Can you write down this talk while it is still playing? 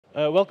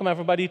Welcome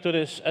everybody to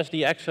this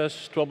SD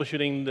Access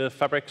Troubleshooting the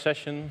Fabric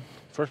session.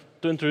 First,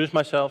 to introduce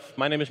myself,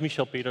 my name is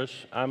Michel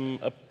Peters. I'm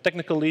a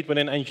technical lead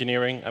within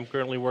engineering. I'm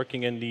currently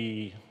working in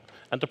the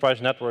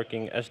enterprise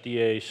networking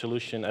SDA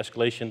solution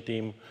escalation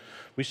team.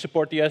 We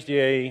support the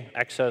SDA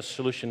access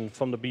solution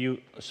from the BU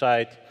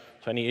side.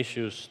 So any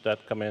issues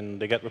that come in,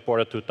 they get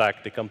reported to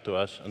TAC, they come to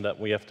us, and that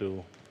we have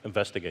to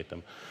investigate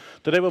them.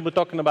 Today we'll be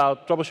talking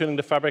about troubleshooting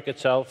the fabric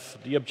itself.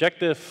 The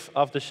objective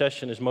of the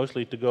session is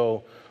mostly to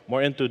go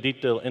more into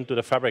detail into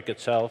the fabric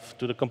itself,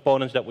 to the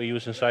components that we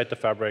use inside the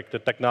fabric, the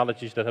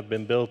technologies that have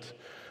been built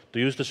to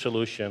use the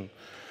solution.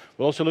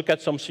 We'll also look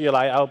at some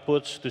CLI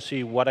outputs to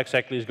see what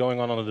exactly is going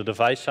on the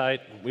device side.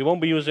 We won't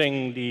be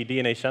using the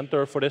DNA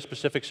Center for this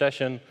specific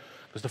session,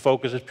 because the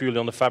focus is purely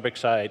on the fabric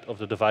side of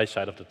the device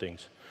side of the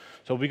things.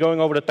 So we'll be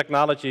going over the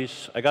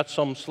technologies. I got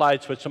some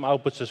slides with some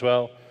outputs as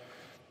well.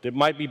 It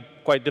might be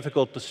quite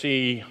difficult to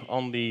see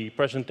on the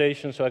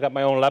presentation, so I got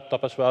my own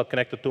laptop as well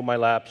connected to my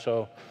lab.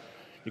 So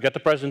you get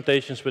the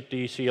presentations with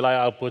the CLI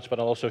outputs, but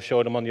I'll also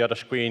show them on the other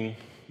screen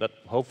that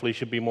hopefully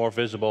should be more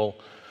visible,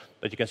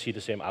 that you can see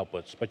the same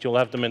outputs. But you'll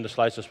have them in the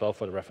slides as well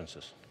for the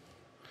references.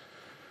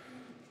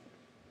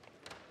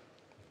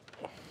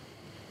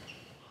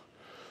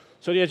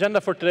 So the agenda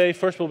for today,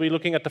 first we'll be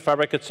looking at the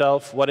fabric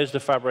itself. What is the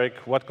fabric?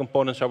 What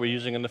components are we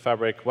using in the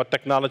fabric? What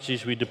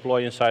technologies we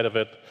deploy inside of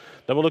it?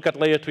 Then we'll look at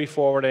layer 3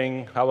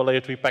 forwarding, how a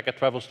layer 3 packet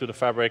travels to the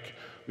fabric.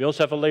 We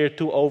also have a layer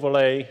 2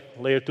 overlay,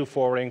 layer 2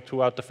 forwarding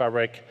throughout the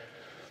fabric.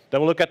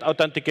 Then we'll look at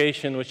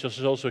authentication, which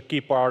is also a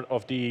key part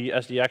of the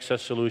SD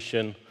Access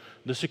solution.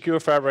 The secure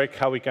fabric,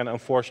 how we can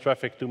enforce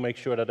traffic to make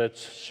sure that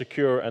it's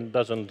secure and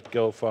doesn't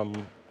go from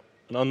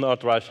an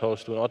unauthorized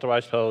host to an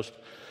authorized host.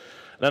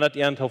 And then at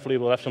the end, hopefully,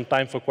 we'll have some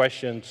time for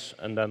questions,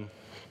 and then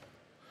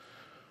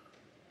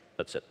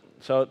that's it.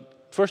 So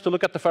first, to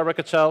look at the fabric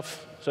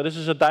itself. So this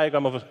is a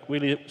diagram of a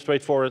really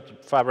straightforward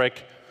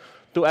fabric.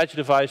 2 edge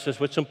devices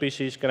with some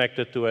PCs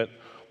connected to it.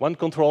 1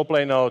 control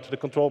plane node. The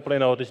control plane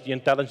node is the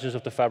intelligence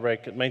of the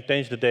fabric. It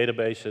maintains the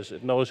databases.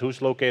 It knows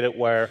who's located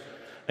where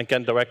and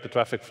can direct the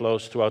traffic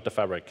flows throughout the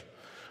fabric.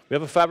 We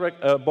have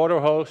a border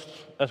host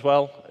as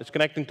well. It's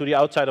connecting to the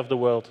outside of the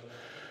world.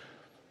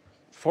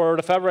 For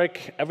the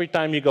fabric, every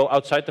time you go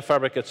outside the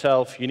fabric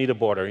itself, you need a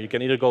border. You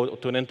can either go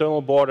to an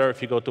internal border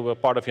if you go to a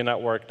part of your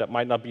network that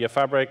might not be a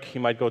fabric.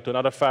 You might go to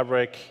another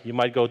fabric. You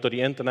might go to the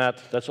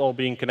internet. That's all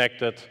being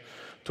connected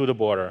to the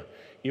border.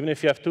 Even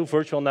if you have 2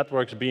 virtual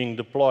networks being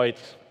deployed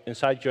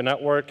inside your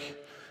network,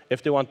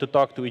 if they want to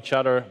talk to each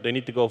other, they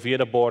need to go via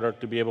the border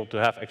to be able to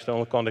have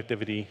external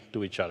connectivity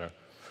to each other.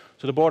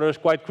 So the border is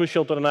quite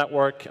crucial to the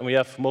network, and we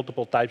have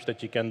multiple types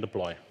that you can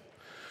deploy.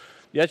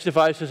 The edge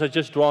devices, I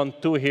just drawn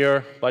 2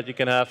 here, but you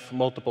can have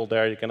multiple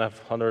there. You can have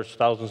hundreds,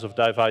 thousands of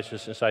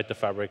devices inside the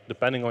fabric,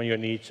 depending on your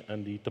needs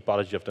and the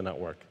topology of the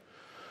network.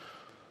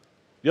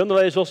 The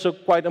underlay is also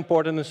quite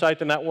important inside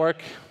the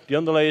network. The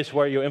underlay is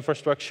where your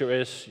infrastructure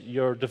is.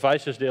 Your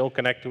devices, they all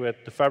connect to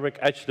it. The fabric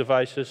edge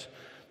devices,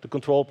 the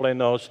control plane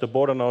nodes, the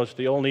border nodes,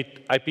 they all need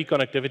IP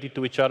connectivity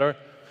to each other.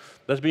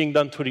 That's being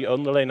done through the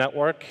underlay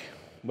network.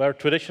 Where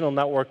traditional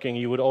networking,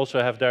 you would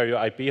also have there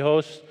your IP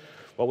hosts.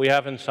 What we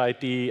have inside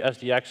the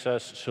SD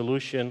Access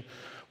solution,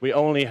 we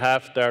only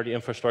have there the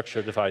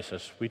infrastructure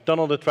devices. We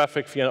tunnel the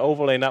traffic via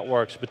overlay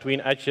networks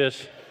between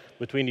edges,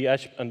 between the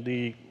edge and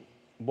the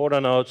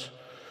border nodes.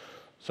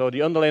 So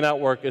the underlay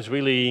network is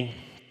really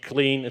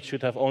clean. It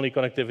should have only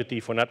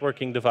connectivity for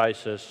networking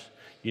devices.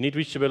 You need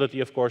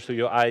reachability, of course, to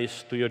your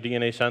ICE, to your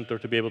DNA Center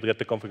to be able to get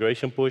the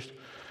configuration pushed.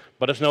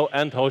 But there's no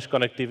end-host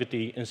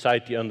connectivity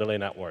inside the underlay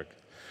network.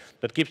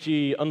 That keeps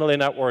the underlay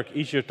network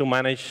easier to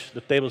manage. The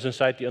tables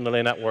inside the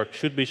underlay network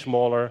should be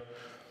smaller.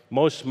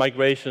 Most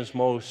migrations,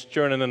 most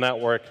churn in the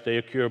network, they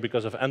occur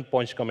because of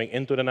endpoints coming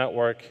into the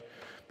network.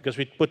 Because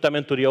we put them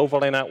into the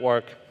overlay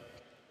network,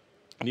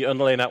 the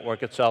underlay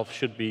network itself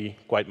should be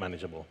quite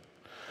manageable.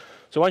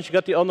 So once you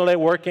get the underlay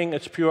working,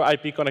 it's pure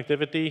IP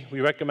connectivity.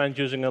 We recommend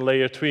using a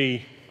layer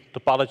 3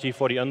 topology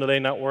for the underlay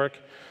network.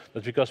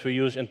 That's because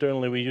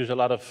internally we use a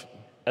lot of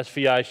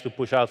SVIs to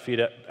push out via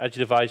the edge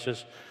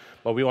devices.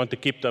 But we want to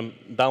keep them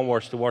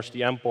downwards towards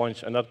the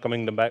endpoints and not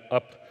coming them back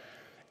up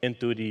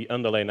into the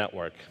underlay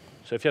network.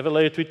 So if you have a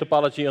layer 3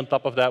 topology on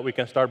top of that, we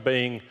can start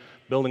building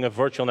a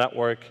virtual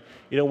network,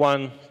 either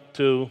 1,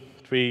 2,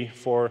 3,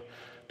 4.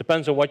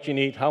 Depends on what you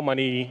need, how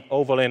many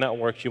overlay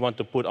networks you want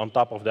to put on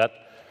top of that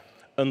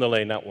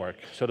underlay network.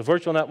 So the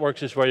virtual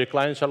networks is where your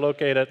clients are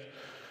located.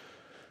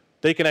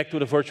 They connect to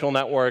the virtual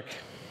network.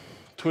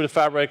 Through the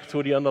fabric,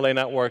 through the underlay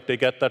network, they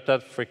get that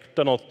traffic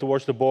tunneled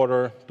towards the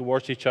border,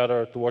 towards each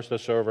other, towards the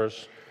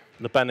servers,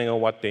 depending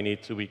on what they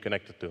need to be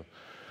connected to.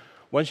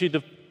 Once you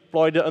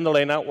deploy the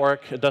underlay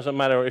network, it doesn't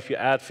matter if you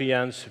add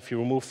VNs, if you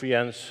remove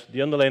VNs.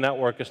 The underlay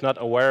network is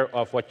not aware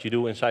of what you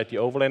do inside the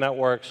overlay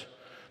networks.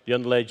 The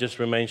underlay just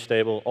remains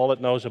stable. All it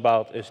knows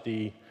about is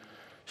the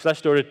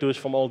 /32s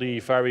from all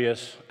the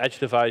various edge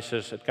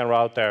devices. It can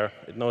route there.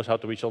 It knows how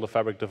to reach all the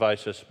fabric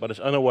devices, but it's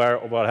unaware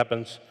of what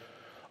happens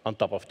on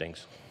top of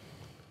things.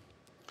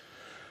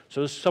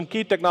 So some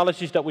key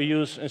technologies that we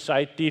use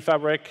inside the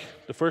fabric.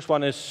 The first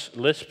one is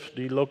LISP,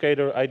 the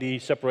Locator ID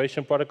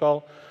Separation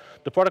Protocol.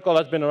 The protocol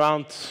has been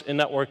around in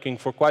networking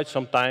for quite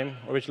some time.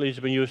 Originally, it's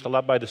been used a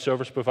lot by the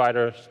service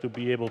providers to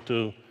be able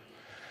to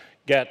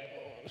get,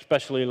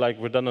 especially like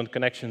redundant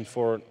connections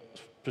for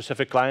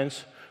specific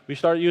clients. We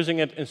started using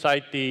it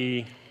inside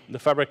the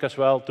fabric as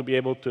well to be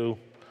able to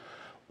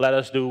let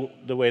us do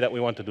the way that we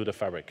want to do the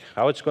fabric.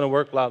 How it's going to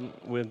work,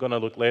 we're going to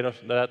look later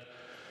at that.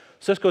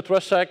 Cisco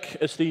TrustSec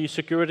is the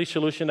security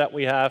solution that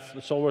we have.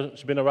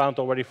 It's been around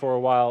already for a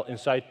while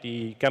inside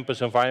the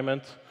campus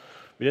environment.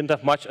 We didn't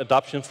have much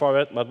adoption for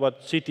it, but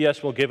what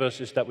CTS will give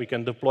us is that we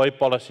can deploy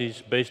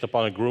policies based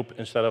upon a group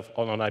instead of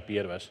on an IP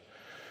address.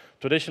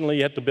 Traditionally,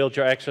 you had to build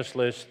your access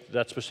list,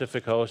 that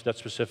specific host, that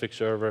specific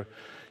server.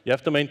 You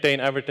have to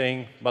maintain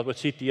everything, but with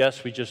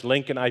CTS, we just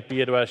link an IP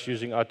address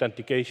using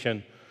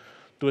authentication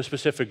to a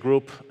specific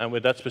group, and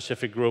with that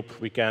specific group,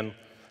 we can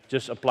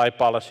just apply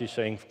policies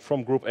saying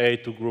from group A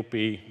to group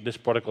B, this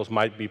protocols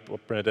might be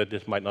permitted,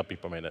 this might not be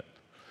permitted.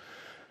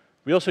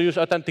 We also use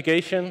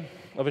authentication.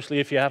 Obviously,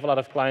 if you have a lot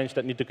of clients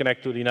that need to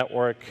connect to the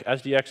network,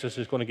 SD Access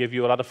is going to give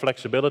you a lot of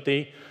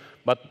flexibility,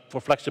 but for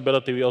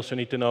flexibility, we also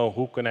need to know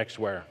who connects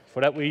where.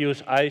 For that, we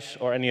use ICE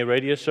or any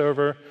radius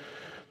server.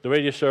 The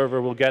radius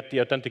server will get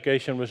the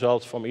authentication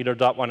results from either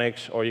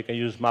 .1x, or you can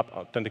use MAP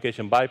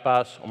authentication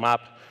bypass, or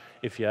MAP,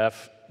 if you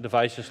have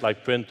devices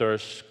like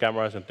printers,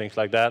 cameras, and things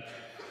like that.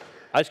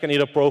 ICE can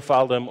either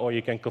profile them, or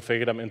you can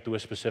configure them into a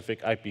specific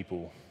IP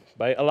pool.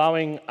 By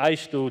allowing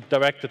ICE to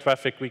direct the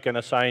traffic, we can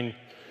assign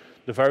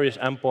the various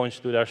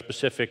endpoints to their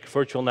specific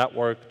virtual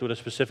network, to the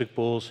specific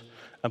pools,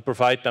 and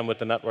provide them with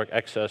the network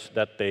access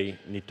that they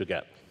need to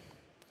get.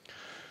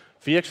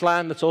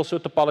 VXLAN, that's also a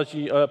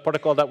topology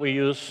protocol that we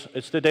use.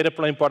 It's the data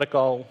plane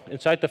protocol.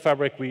 Inside the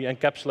fabric, we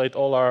encapsulate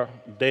all our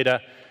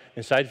data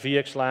inside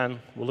VXLAN.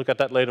 We'll look at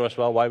that later as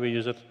well, why we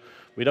use it.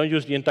 We don't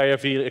use the entire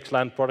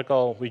VXLAN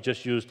protocol. We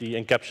just use the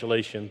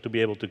encapsulation to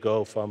be able to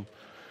go from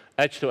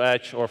edge to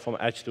edge, or from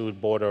edge to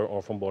border,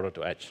 or from border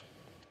to edge.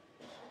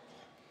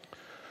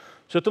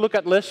 So to look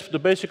at LISP, the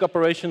basic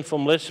operation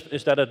from LISP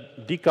is that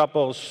it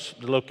decouples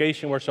the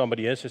location where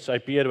somebody is, its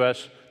IP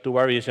address, to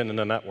where he is in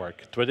the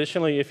network.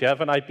 Traditionally, if you have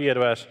an IP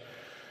address,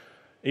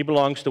 he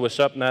belongs to a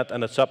subnet,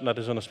 and the subnet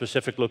is on a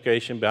specific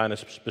location behind a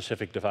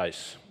specific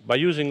device. By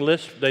using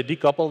LISP, they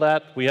decouple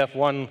that. We have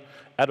one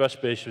address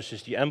space, which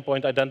is the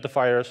endpoint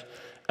identifiers,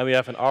 and we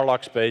have an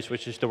RLOC space,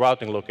 which is the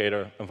routing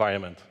locator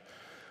environment.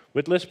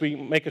 With LISP, we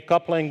make a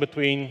coupling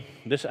between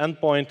this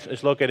endpoint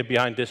is located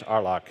behind this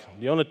RLOC.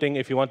 The only thing,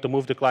 if you want to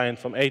move the client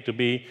from A to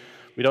B,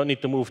 we don't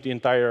need to move the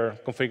entire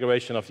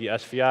configuration of the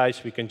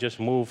SVIs. We can just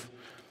move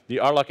the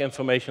RLOC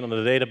information on the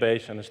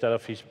database, and instead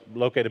of he's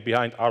located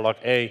behind RLOC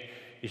A,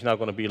 he's now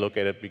going to be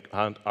located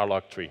behind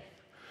RLOC 3.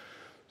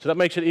 So that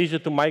makes it easier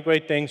to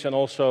migrate things, and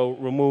also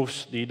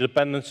removes the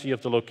dependency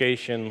of the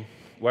location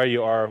where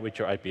you are with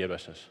your IP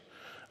addresses.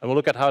 And we'll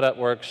look at how that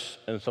works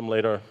in some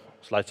later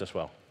slides as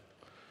well.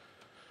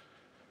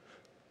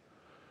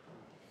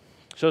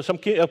 So some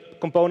key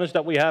components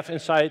that we have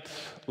inside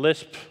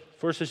LISP.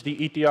 First is the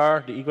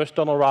ETR, the egress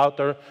tunnel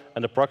router,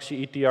 and the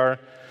proxy ETR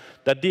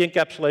that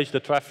de-encapsulates the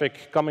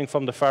traffic coming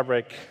from the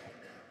fabric,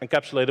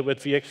 encapsulated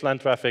with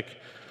VXLAN traffic,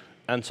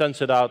 and sends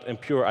it out in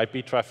pure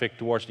IP traffic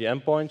towards the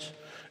endpoints.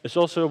 It's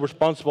also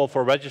responsible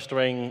for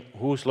registering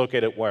who's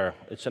located where.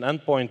 It's an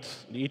endpoint,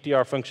 the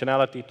ETR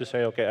functionality to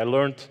say, OK, I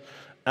learned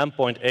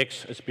endpoint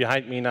X is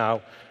behind me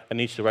now and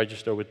needs to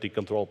register with the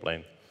control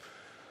plane.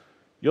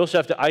 You also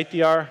have the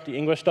ITR, the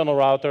ingress tunnel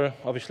router.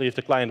 Obviously, if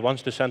the client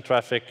wants to send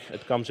traffic,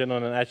 it comes in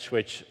on an edge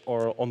switch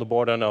or on the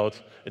border node.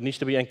 It needs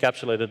to be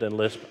encapsulated in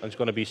LISP, and it's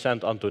going to be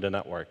sent onto the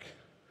network.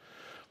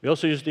 We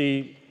also use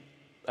the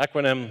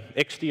acronym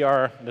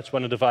XTR. That's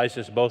when a device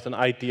is both an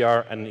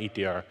ITR and an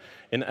ETR.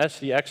 In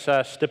SD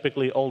Access,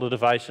 typically all the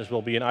devices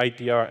will be an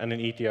ITR and an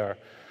ETR.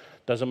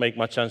 Doesn't make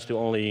much sense to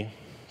only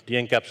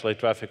de-encapsulate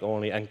traffic,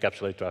 only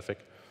encapsulate traffic.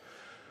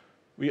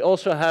 We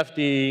also have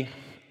the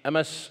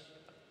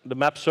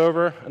map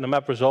server and the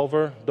map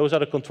resolver. Those are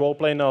the control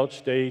plane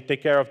nodes. They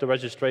take care of the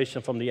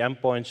registration from the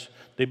endpoints.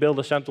 They build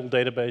a central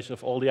database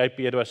of all the IP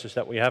addresses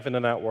that we have in the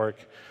network.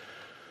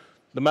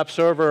 The map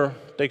server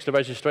takes the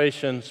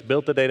registrations,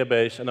 builds the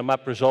database, and the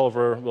map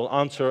resolver will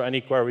answer any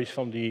queries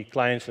from the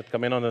clients that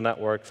come in on the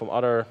network, from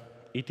other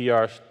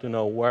ETRs to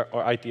know where,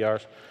 or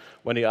ITRs,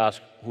 when they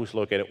ask who's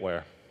located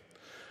where.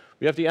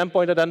 We have the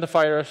endpoint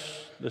identifiers.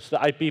 That's the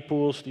IP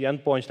pools, the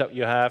endpoints that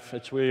you have.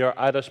 It's where your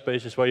address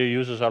space is, where your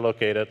users are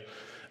located.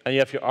 And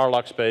you have your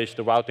RLOC space,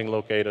 the routing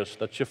locators.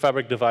 That's your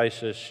fabric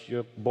devices,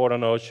 your border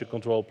nodes, your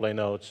control plane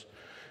nodes.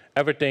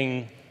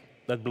 Everything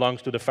that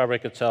belongs to the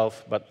fabric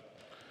itself, but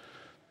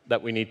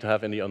that we need to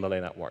have in the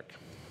underlay network.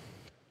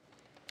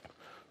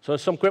 So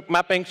some quick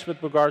mappings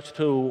with regards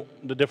to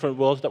the different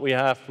worlds that we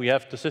have. We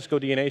have the Cisco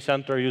DNA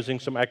Center using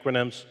some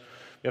acronyms.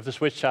 We have the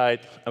switch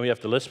side, and we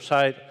have the LISP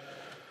side.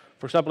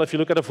 For example, if you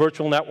look at a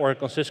virtual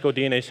network on Cisco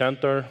DNA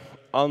Center,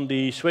 on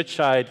the switch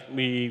side,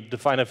 we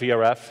define a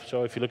VRF.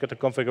 So if you look at the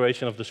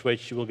configuration of the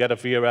switch, you will get a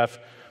VRF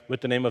with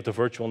the name of the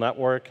virtual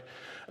network.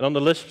 And on the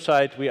LISP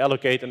side, we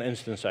allocate an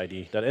instance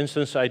ID. That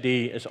instance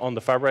ID is on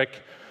the fabric.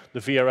 The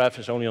VRF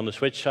is only on the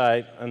switch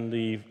side, and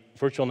the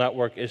virtual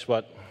network is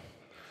what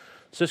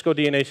Cisco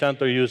DNA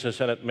Center uses,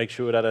 and it makes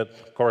sure that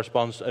it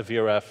corresponds a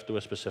VRF to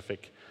a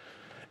specific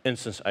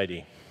instance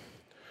ID.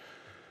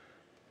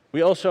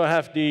 We also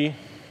have the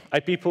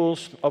IP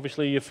pools.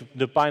 Obviously, you've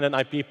defined an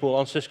IP pool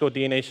on Cisco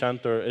DNA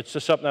Center. It's a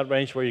subnet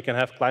range where you can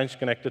have clients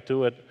connected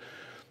to it.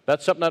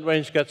 That subnet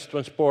range gets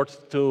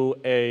transported to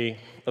a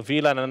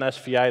VLAN and an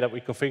SVI that we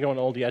configure on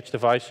all the edge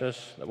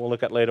devices that we'll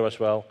look at later as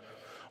well.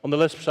 On the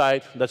LISP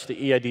side, that's the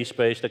EID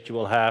space that you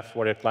will have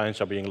where your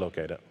clients are being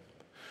located.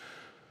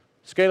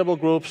 Scalable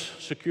groups,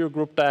 secure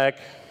group tag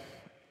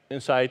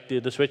inside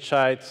the switch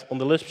side. On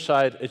the LISP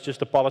side, it's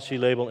just a policy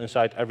label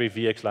inside every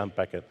VXLAN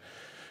packet.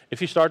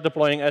 If you start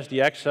deploying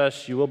SD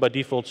Access, you will by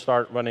default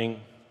start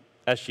running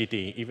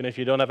SGT. Even if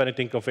you don't have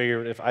anything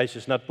configured, if ICE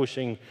is not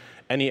pushing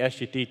any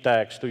SGT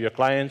tags to your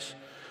clients,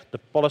 the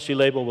policy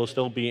label will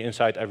still be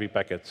inside every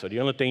packet. So the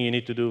only thing you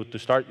need to do to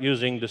start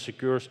using the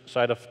secure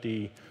side of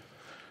the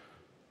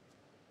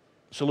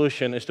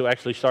solution is to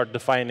actually start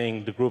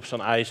defining the groups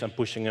on ICE and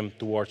pushing them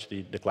towards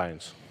the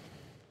clients,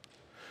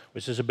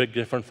 which is a big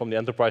difference from the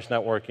enterprise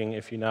networking.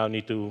 If you now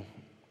need to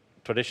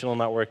traditional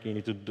networking, you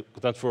need to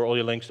transfer all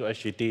your links to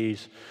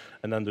SGTs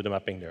and then do the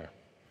mapping there.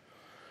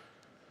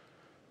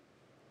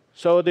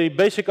 So the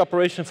basic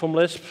operation from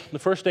LISP, the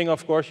first thing,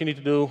 of course, you need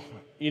to do,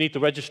 you need to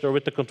register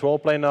with the control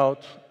plane node.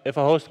 If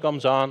a host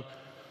comes on,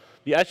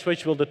 the edge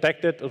switch will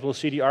detect it. It will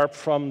see the ARP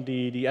from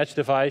the edge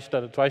device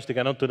that it tries to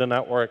get onto the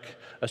network.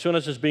 As soon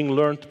as it's being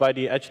learned by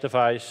the edge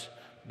device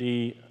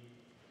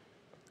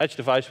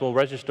will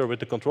register with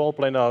the control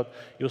plane node.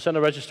 You'll send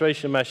a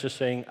registration message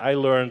saying, I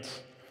learned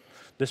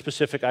this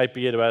specific IP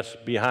address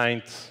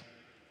behind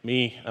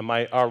me, and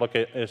my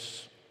RLOC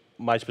is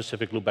my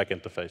specific loopback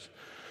interface.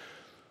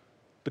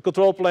 The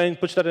control plane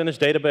puts that in his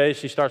database.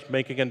 He starts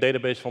making a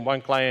database from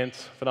one client.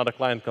 If another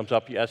client comes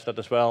up, he adds that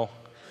as well.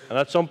 And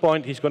at some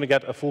point, he's going to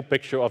get a full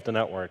picture of the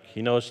network.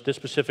 He knows this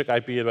specific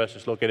IP address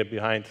is located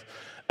behind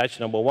edge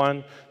number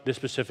 1. This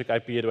specific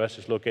IP address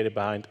is located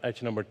behind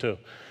edge number 2.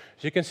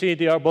 As you can see,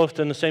 they are both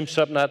in the same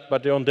subnet,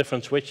 but they're on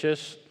different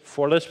switches.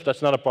 For LISP,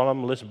 that's not a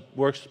problem. LISP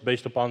works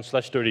based upon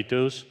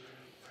 /32s.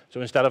 So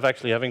instead of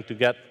actually having to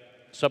get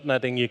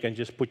subnetting, you can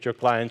just put your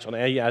clients on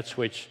any edge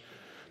switch.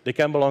 They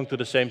can belong to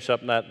the same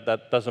subnet.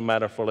 That doesn't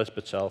matter for LISP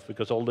itself,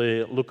 because all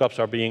the lookups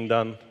are being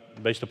done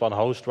based upon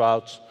host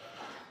routes,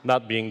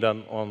 not being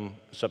done on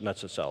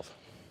subnets itself.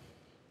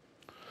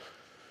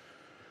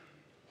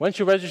 Once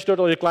you registered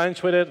all your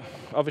clients with it,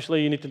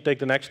 obviously you need to take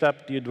the next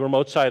step. The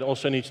remote side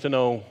also needs to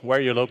know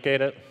where you're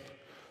located.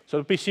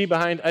 So the PC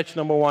behind edge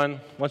number 1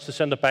 wants to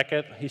send a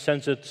packet. He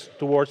sends it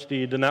towards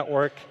the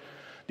network.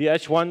 The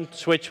edge 1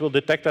 switch will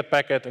detect that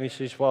packet, and he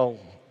says, well,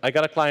 I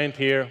got a client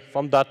here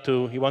from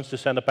 .2. He wants to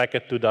send a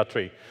packet to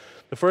 .3.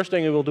 The first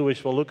thing he will do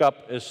is we'll look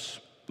up his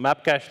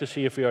map cache to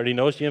see if he already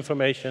knows the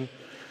information.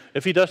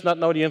 If he does not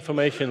know the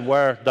information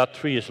where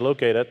 .3 is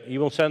located, he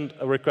will send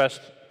a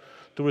request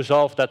to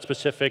resolve that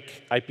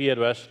specific IP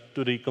address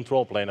to the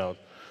control plane node.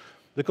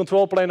 The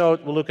control plane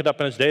node will look it up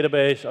in its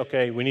database.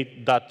 OK, we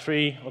need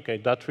 .3. OK,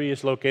 .3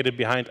 is located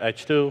behind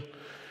edge 2.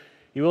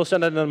 He will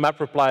send in a map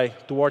reply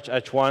towards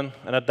edge 1.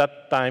 And at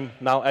that time,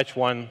 now edge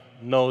 1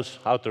 knows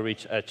how to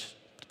reach edge,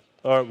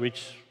 or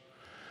reach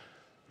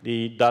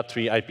the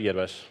 .3 IP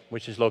address,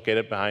 which is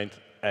located behind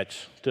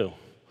edge 2.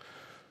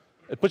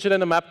 It puts it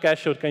in a map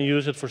cache so it can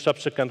use it for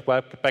subsequent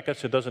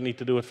packets. It doesn't need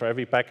to do it for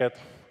every packet.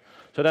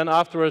 So then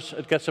afterwards,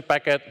 it gets a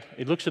packet.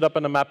 It looks it up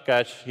in the map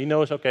cache. He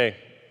knows, OK,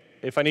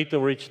 if I need to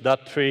reach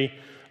 .3,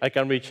 I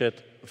can reach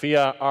it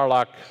via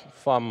RLOC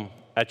from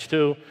edge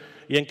 2.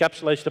 He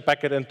encapsulates the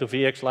packet into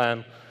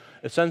VXLAN.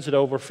 It sends it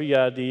over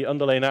via the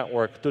underlay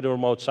network to the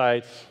remote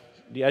site.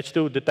 The edge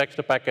 2 detects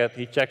the packet.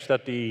 He checks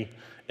that the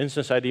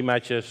instance ID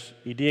matches.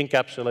 He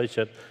de-encapsulates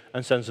it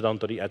and sends it on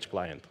to the edge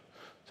client.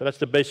 So that's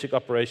the basic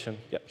operation.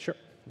 Yeah, sure.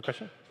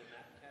 Question?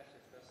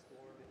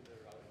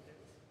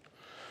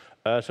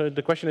 So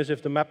the question is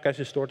if the map cache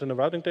is stored in the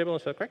routing table.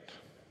 Is that correct?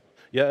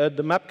 Yeah,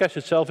 the map cache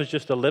itself is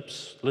just a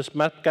LISP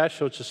map cache,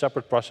 so it's a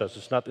separate process.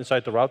 It's not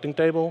inside the routing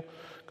table,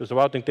 because the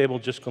routing table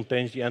just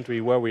contains the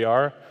entry where we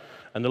are.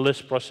 And the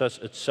LISP process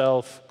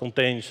itself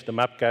contains the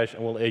map cache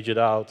and will age it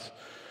out,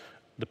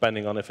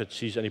 depending on if it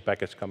sees any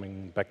packets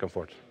coming back and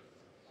forth.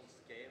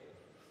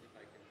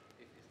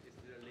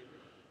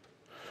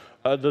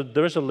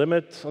 There is a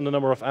limit on the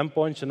number of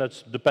endpoints, and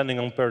that's depending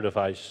on per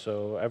device.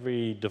 So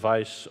every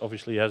device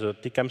obviously has a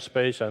TCAM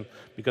space, and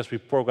because we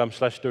program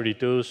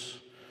 /32s,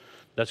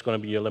 that's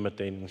going to be a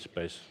limiting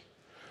space.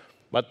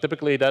 But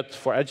typically, that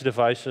for edge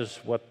devices,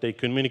 what they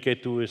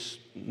communicate to is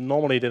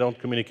normally they don't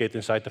communicate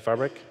inside the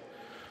fabric.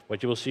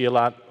 What you will see a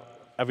lot,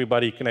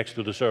 everybody connects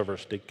to the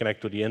servers. They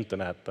connect to the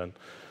internet, and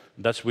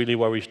that's really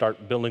where we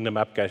start building the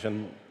map cache.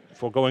 And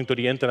for going to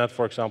the internet,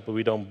 for example,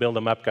 we don't build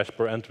a map cache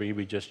per entry.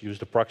 We just use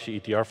the proxy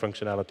ETR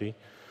functionality.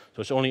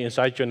 So it's only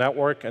inside your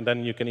network, and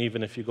then you can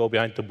even, if you go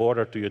behind the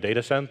border to your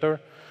data center,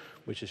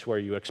 which is where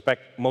you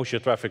expect most of your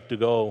traffic to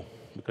go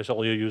because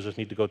all your users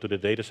need to go to the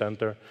data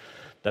center.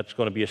 That's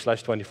going to be a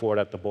 /24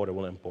 that the border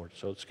will import.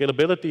 So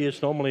scalability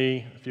is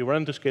normally, if you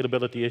run into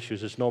scalability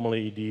issues, it's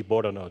normally the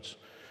border nodes,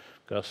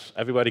 because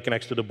everybody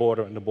connects to the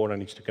border, and the border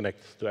needs to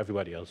connect to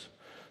everybody else.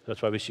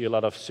 That's why we see a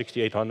lot of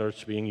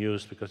 6800s being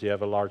used, because they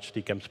have a large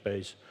TCAM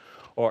space,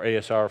 or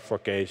ASR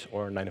 4Ks,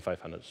 or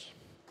 9500s.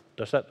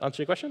 Does that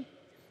answer your question?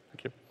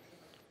 Thank you.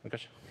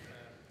 Okay.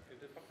 If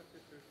the packet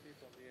is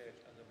received on the edge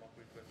and the MAC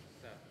request is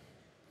sent,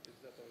 is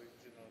that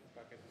original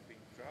packet being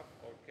dropped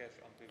or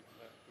cached until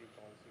the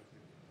recall is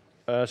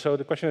received? So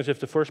the question is if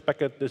the first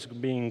packet is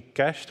being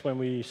cached when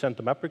we send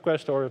the map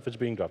request, or if it's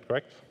being dropped,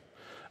 correct?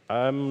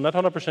 I'm not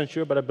 100%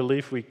 sure, but I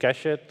believe we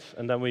cache it,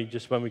 and then we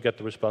just, when we get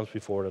the response, we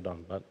forward it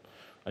on. But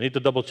I need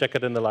to double check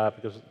it in the lab,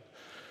 because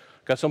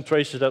I've got some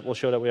traces that will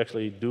show that we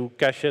actually do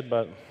cache it,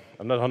 but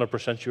I'm not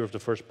 100% sure if the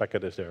first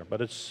packet is there.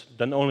 But it's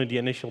then only the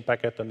initial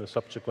packet, and the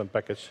subsequent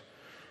packets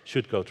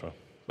should go through.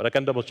 But I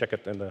can double check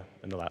it in the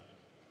lab.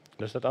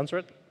 Does that answer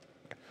it?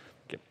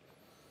 Okay.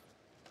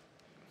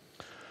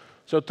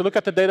 So to look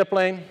at the data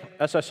plane,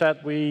 as I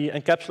said, we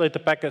encapsulate the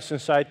packets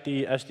inside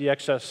the SD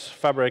Access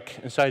fabric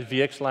inside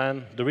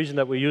VXLAN. The reason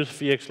that we use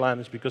VXLAN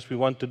is because we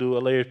want to do a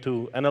layer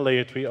 2 and a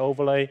layer 3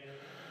 overlay.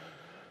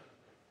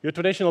 Your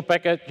traditional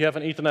packet, you have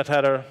an Ethernet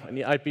header and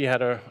the IP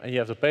header, and you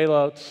have the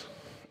payload.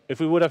 If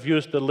we would have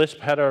used the LISP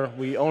header,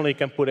 we only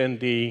can put in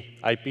the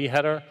IP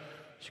header.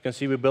 As you can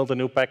see, we built a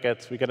new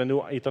packet. We get a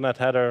new Ethernet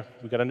header.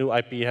 We got a new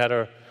IP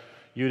header,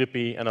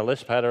 UDP, and a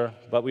LISP header.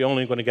 But we're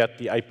only going to get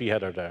the IP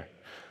header there.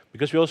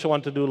 Because we also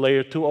want to do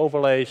layer 2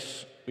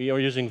 overlays, we are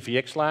using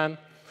VXLAN.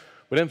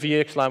 Within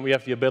VXLAN, we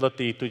have the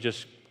ability to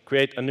just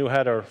create a new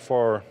header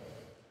for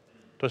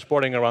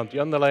transporting around the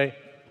underlay.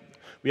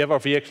 We have our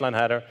VXLAN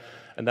header,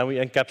 and then we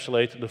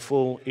encapsulate the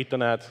full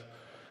Ethernet,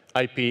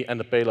 IP, and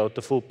the payload,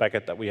 the full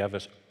packet that we have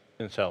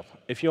itself.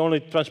 If you only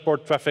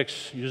transport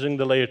traffics using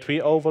the layer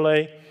 3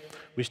 overlay,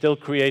 we still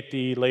create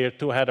the layer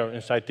 2 header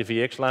inside the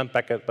VXLAN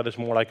packet, but it's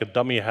more like a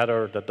dummy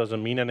header that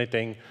doesn't mean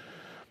anything,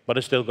 but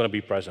it's still going to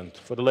be present.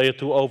 For the layer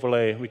 2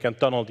 overlay, we can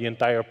tunnel the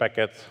entire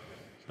packet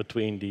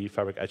between the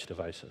fabric edge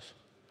devices.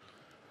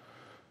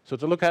 So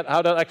to look at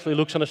how that actually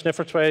looks on a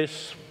sniffer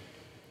trace,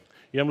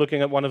 here I'm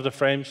looking at one of the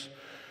frames.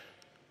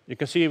 You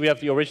can see we have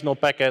the original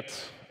packet.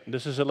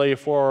 This is a layer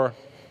 3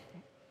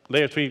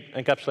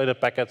 encapsulated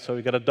packet, so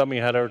you get a dummy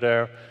header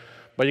there.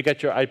 But you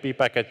get your IP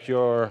packet,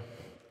 your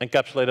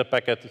encapsulated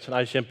packet. It's an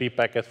ICMP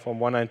packet from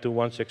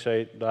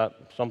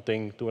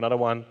 192.168.something to another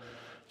one,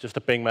 just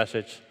a ping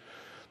message.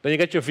 Then you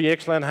get your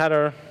VXLAN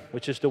header,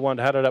 which is the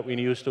header that we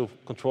use to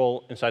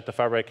control inside the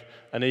fabric.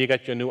 And then you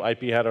get your new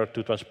IP header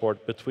to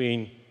transport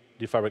between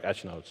the fabric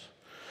edge nodes.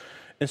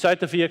 Inside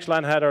the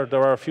VXLAN header,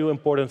 there are a few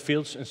important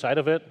fields inside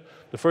of it.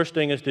 The first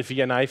thing is the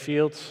VNI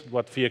field,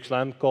 what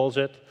VXLAN calls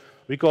it.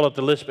 We call it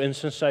the LISP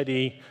instance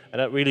ID, and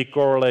that really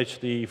correlates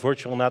the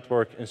virtual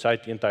network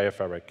inside the entire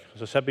fabric.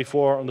 As I said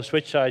before, on the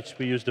switch sides,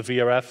 we use the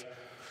VRF,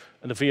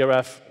 and the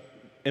VRF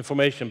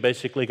information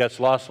basically gets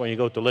lost when you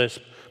go to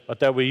LISP, but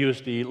there we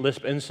use the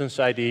LISP instance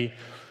ID.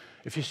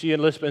 If you see a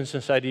LISP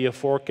instance ID of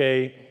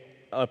 4K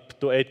up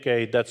to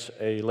 8K, that's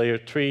a layer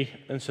 3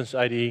 instance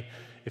ID.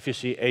 If you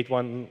see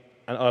 8.1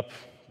 and up,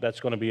 that's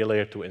going to be a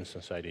layer 2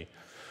 instance ID.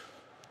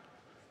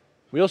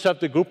 We also have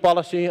the group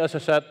policy. As I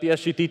said, the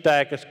SCT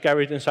tag is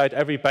carried inside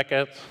every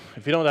packet.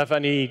 If you don't have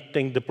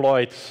anything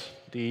deployed,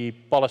 the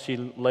policy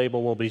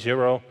label will be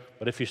 0.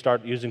 But if you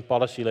start using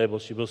policy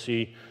labels, you will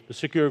see the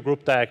secure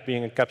group tag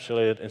being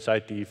encapsulated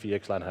inside the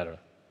VXLAN header.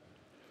 Does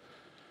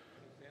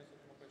the answer to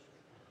my question?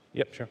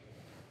 Yep, sure. It's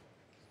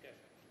cached.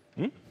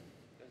 Hmm? Does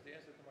the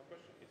answer to my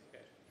question? It's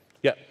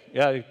cached.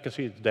 Yeah, you can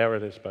see it. There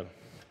it is. But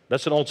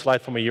that's an old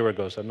slide from a year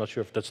ago, so I'm not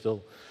sure if that's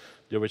still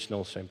the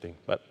original same thing.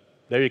 But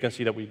there you can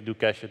see that we do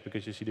cache it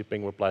because you see the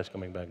ping replies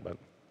coming back. But I'm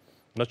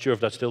not sure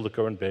if that's still the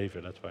current behavior.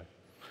 That's why.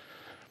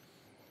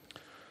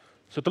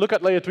 So to look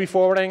at layer 3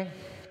 forwarding,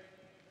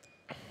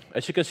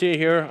 as you can see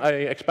here, I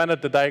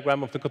expanded the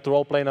diagram of the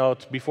control plane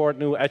node. Before it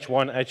knew edge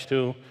 1, edge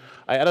 2.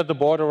 I added the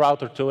border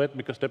router to it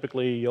because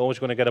typically you're always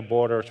going to get a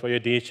border where your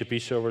DHCP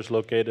server is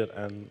located,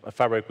 and a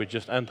fabric with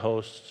just end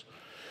hosts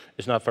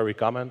is not very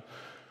common.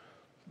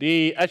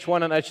 The edge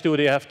 1 and edge 2,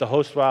 they have the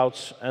host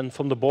routes, and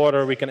from the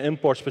border we can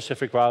import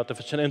specific route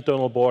if it's an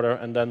internal border,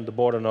 and then the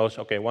border knows,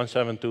 okay,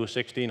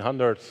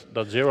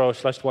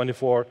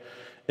 172.1600.0/24,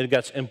 it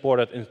gets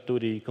imported into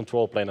the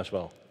control plane as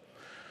well.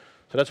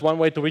 So that's one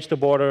way to reach the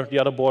border. The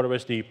other border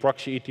is the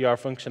proxy ETR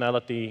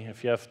functionality.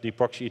 If you have the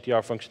proxy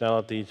ETR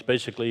functionality, it's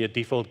basically a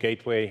default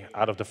gateway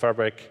out of the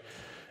fabric.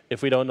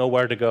 If we don't know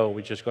where to go,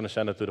 we're just going to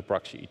send it to the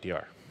proxy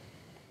ETR.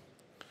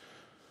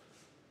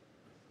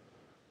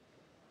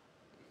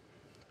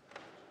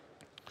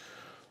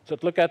 So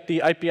to look at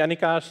the IP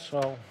Anycast,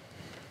 I'll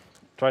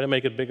try to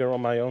make it bigger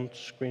on my own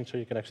screen so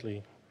you can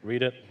actually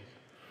read it.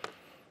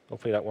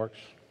 Hopefully that works.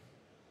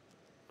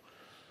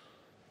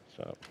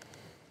 So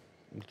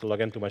I need to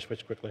log into my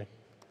switch quickly.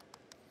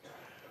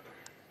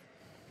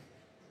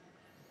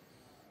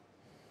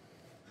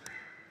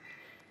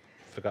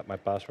 Forgot my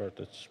password.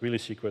 It's really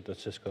secret at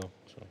Cisco.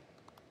 So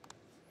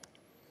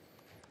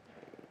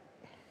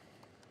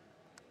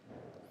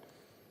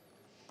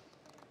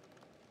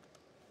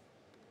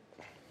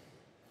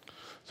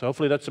So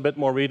hopefully that's a bit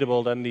more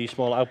readable than the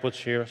small outputs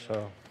here,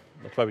 so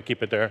that's why we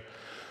keep it there.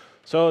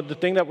 So the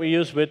thing that we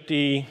use with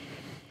the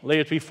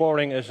layer 3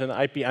 forwarding is an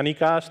IP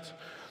anycast.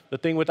 The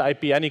thing with the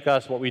IP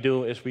anycast, what we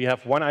do is we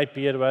have one IP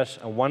address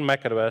and one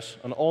MAC address.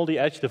 On all the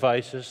edge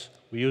devices,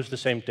 we use the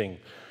same thing.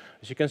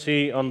 As you can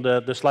see on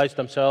the slides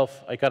themselves,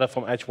 I got it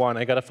from edge 1,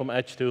 I got it from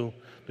edge 2.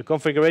 The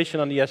configuration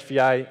on the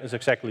SVI is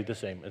exactly the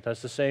same. It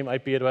has the same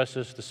IP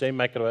addresses, the same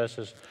MAC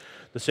addresses,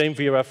 the same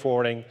VRF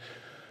forwarding.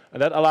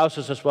 And that allows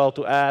us as well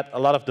to add a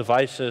lot of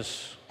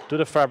devices to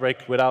the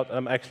fabric without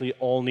them actually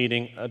all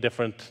needing a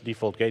different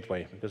default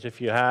gateway. Because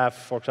if you have,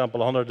 for example,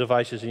 100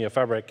 devices in your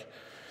fabric,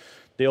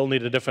 they all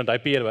need a different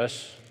IP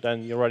address,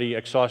 then you already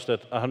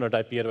exhausted 100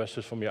 IP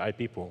addresses from your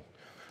IP pool.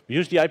 We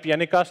use the IP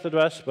anycast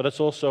address, but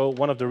it's also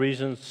one of the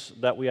reasons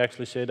that we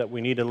actually say that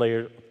we need a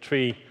layer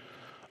 3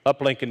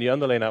 uplink in the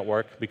underlay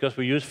network, because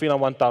we use VLAN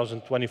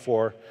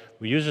 1024,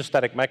 we use a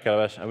static MAC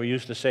address, and we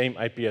use the same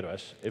IP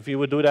address. If you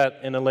would do that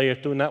in a layer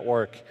 2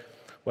 network,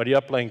 where the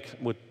uplink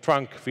would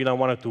trunk VLAN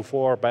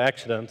 1024 by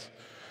accident,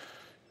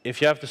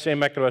 if you have the same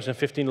MAC address in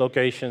 15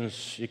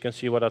 locations, you can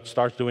see what that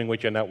starts doing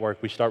with your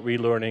network. We start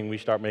relearning, we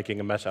start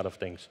making a mess out of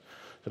things.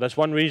 So that's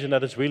one reason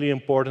that it's really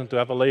important to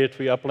have a layer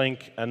 3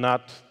 uplink and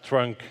not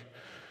trunk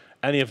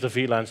any of the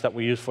VLANs that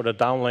we use for the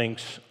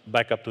downlinks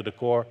back up to the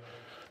core,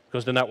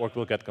 because the network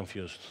will get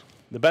confused.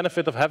 The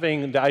benefit of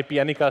having the IP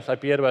anycast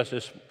IP address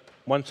is,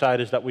 one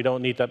side is that we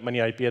don't need that many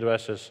IP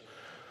addresses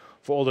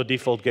for all the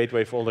default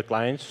gateway for all the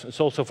clients. It's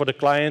also for the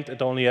client,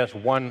 it only has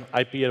one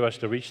IP address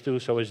to reach to,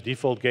 so his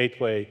default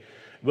gateway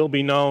will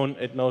be known,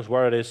 it knows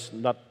where it is,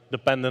 not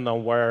dependent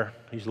on where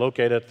he's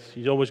located.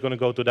 He's always going to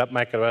go to that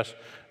MAC address,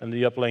 and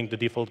the uplink, the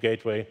default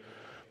gateway,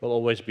 will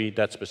always be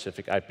that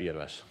specific IP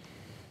address.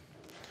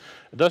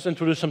 It does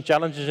introduce some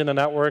challenges in the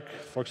network,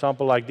 for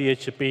example, like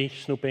DHCP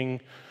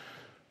snooping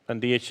and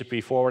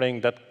DHCP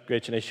forwarding. That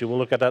creates an issue. We'll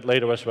look at that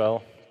later as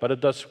well. But it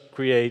does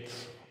create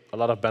a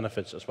lot of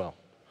benefits as well.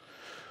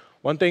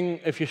 One thing,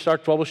 if you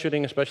start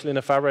troubleshooting, especially in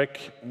the fabric,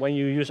 when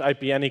you use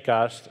IP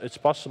anycast, it's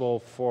possible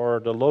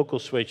for the local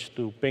switch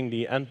to ping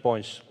the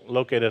endpoints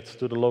located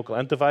to the local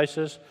end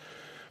devices,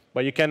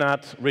 but you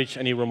cannot reach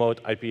any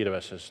remote IP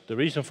addresses. The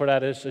reason for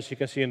that is, as you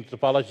can see in the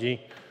topology,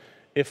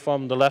 if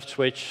from the left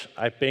switch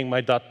I ping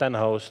my .10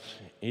 host,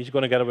 he's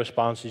going to get a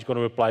response, he's going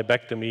to reply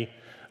back to me.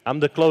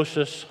 I'm the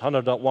closest,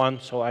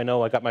 100.1, so I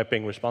know I got my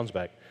ping response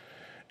back.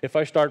 If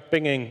I start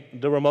pinging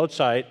the remote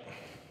side,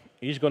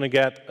 he's going to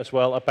get as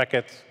well a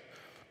packet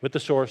with the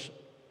source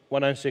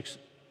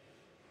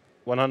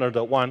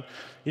 196.100.1.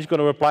 He's going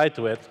to reply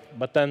to it,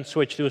 but then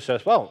switch 2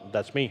 says, well,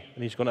 that's me,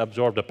 and he's going to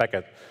absorb the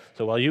packet.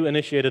 So while you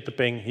initiated the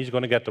ping, he's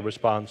going to get the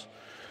response.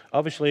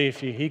 Obviously, if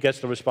he gets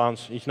the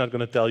response, he's not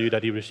going to tell you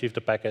that he received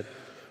the packet.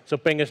 So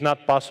ping is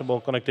not possible,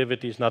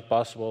 connectivity is not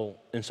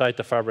possible inside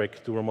the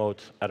fabric to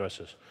remote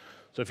addresses.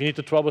 So if you need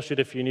to troubleshoot,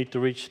 if you need to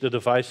reach the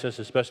devices,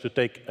 it's best to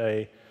take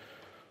a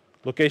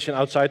location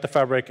outside the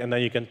fabric, and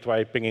then you can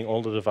try pinging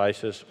all the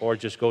devices, or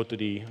just go to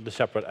the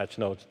separate edge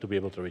nodes to be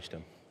able to reach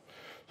them.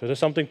 So there's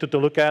something to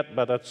look at,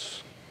 but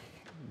that's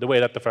the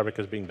way that the fabric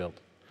is being built.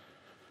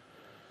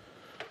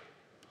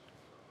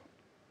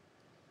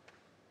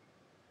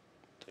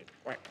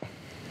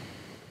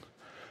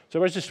 So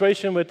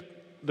registration with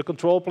the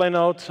control plane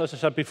node, as I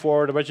said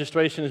before, the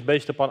registration is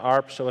based upon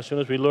ARP. So as soon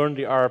as we learn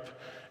the ARP,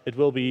 it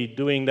will be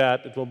doing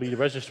that. It will be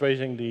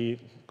registering the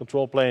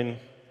control plane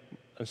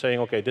and saying,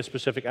 OK, this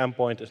specific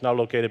endpoint is now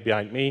located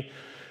behind me.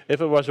 If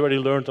it was already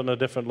learned on a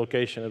different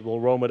location, it will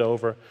roam it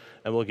over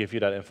and will give you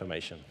that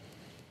information.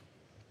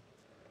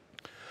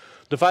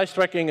 Device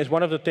tracking is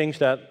one of the things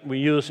that we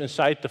use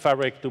inside the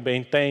fabric to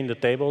maintain the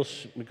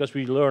tables. Because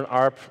we learn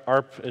ARP,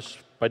 ARP is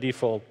by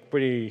default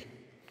it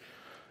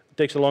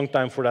takes a long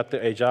time for that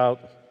to age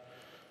out.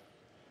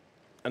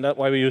 And that's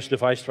why we use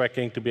device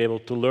tracking, to be able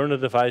to learn the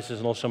devices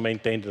and also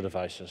maintain the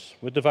devices.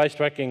 With device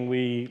tracking,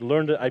 we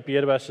learn the IP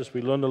addresses,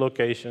 we learn the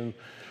location,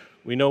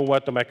 we know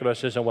what the MAC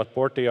address is and what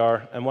port they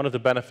are. And one of the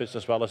benefits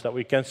as well is that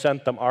we can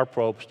send them ARP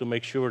probes to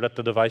make sure that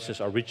the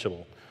devices are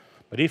reachable.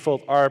 By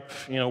default, ARP,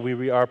 we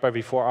re-ARP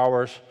every 4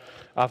 hours.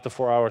 After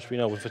 4 hours, we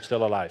know if it's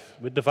still alive.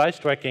 With device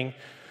tracking,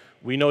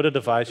 we know the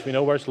device, we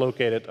know where it's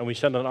located, and we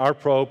send an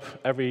ARP probe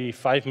every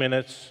 5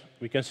 minutes.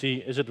 We can see,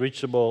 is it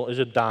reachable, is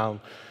it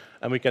down?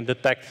 And we can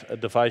detect a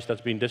device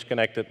that's been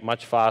disconnected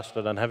much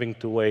faster than having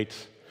to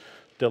wait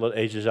till it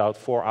ages out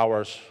 4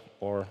 hours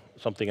or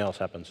something else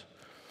happens.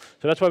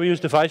 So that's why we use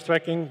device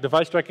tracking.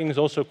 Device tracking is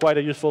also quite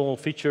a useful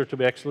feature to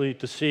be actually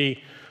to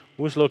see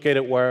who's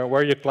located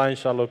where your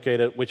clients are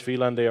located, which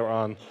VLAN they are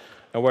on,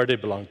 and where they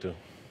belong to. You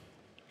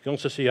can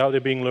also see how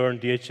they're being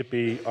learned,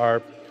 DHCP,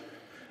 ARP,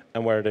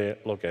 and where they're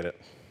located.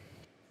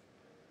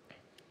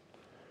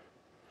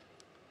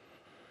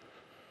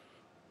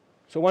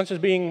 So once it's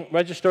being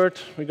registered,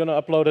 we're going to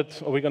upload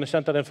it, or we're going to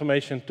send that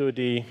information to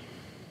the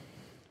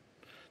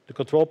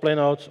control plane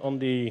nodes on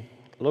the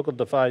local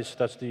device.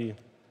 That's the,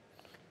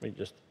 let me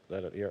just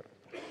let it here.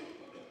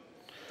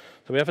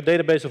 So we have a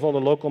database of all the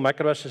local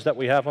MAC addresses that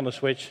we have on the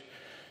switch.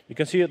 You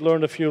can see it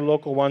learned a few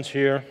local ones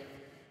here.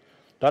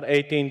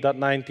 .18,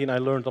 .19 I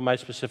learned on my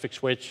specific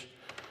switch.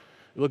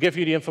 It will give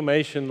you the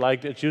information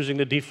like it's using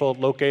the default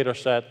locator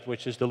set,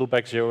 which is the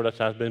loopback 0 that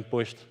has been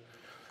pushed.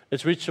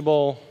 It's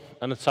reachable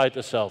and it's site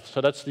itself.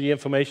 So that's the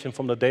information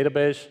from the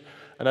database,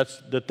 and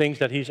that's the things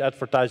that he's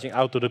advertising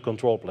out to the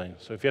control plane.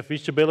 So if you have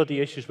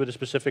reachability issues with a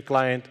specific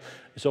client,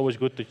 it's always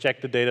good to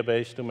check the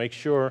database to make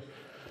sure,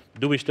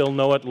 do we still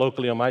know it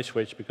locally on my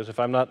switch? Because if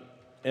I'm not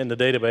in the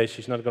database,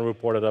 he's not going to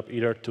report it up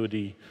either to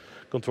the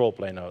control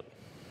plane node.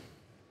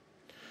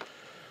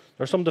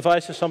 There are some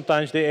devices,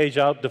 sometimes they age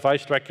out.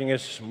 Device tracking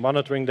is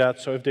monitoring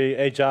that. So if they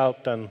age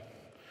out, then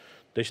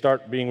they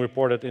start being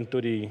reported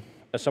into the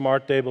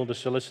SMR table, the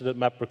solicited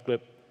map per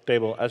clip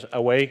table, as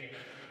away.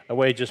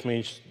 Away just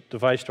means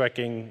device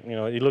tracking. You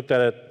know, you looked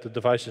at it, the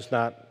device is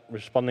not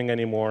responding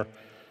anymore,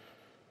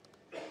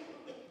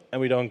 and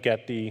we don't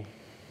get the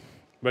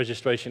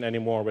registration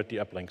anymore with the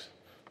uplinks.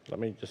 Let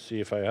me just see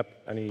if I have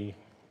any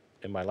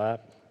in my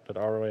lab that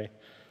are away.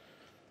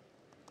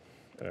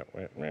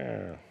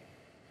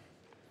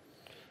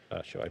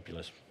 Show IP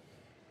Lisp.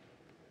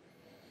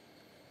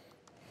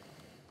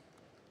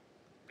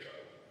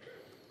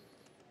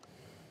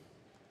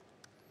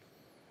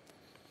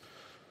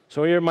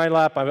 So here in my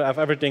lab, I have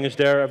everything is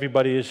there.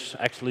 Everybody is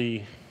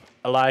actually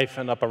alive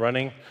and up and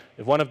running.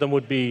 If one of them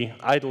would be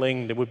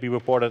idling, they would be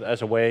reported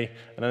as away.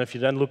 And then if you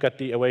then look at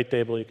the away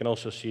table, you can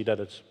also see that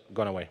it's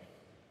gone away.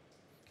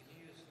 Can you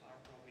use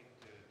R-probing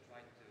to try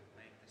to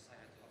make the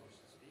silent host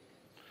speak?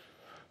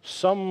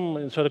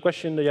 So the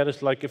question that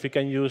is like if you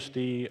can use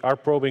the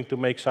R-probing to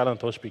make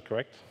silent hosts speak,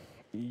 correct?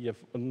 Yeah,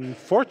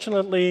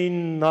 unfortunately,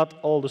 not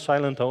all the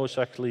silent hosts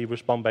actually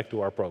respond back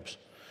to our probes.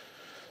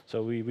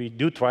 So we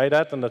do try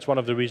that, and that's one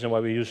of the reasons why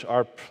we use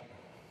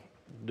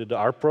the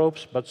ARP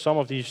probes. But some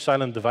of these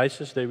silent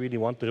devices, they really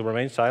want to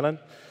remain silent.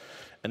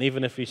 And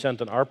even if we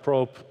send an ARP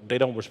probe, they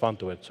don't respond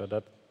to it. So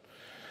that's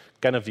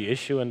kind of the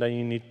issue, and then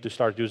you need to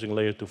start using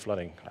layer 2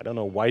 flooding. I don't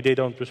know why they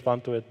don't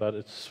respond to it,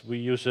 but we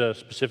use a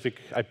specific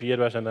IP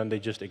address, and then they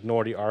just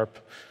ignore the ARP,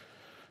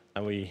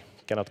 and we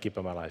cannot keep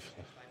them alive.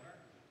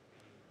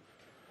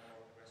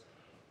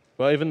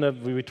 Well, even if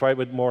we try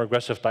with more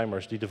aggressive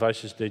timers, the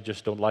devices, they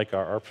just don't like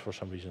our ARPs for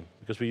some reason.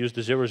 Because we use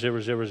the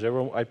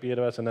 0000 IP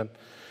address, and then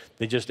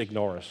they just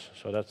ignore us.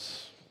 So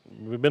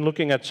we've been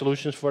looking at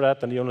solutions for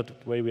that, and the only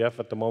way we have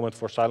at the moment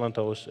for silent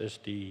hosts is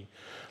the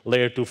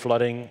layer 2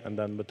 flooding, and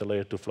then with the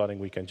layer 2 flooding,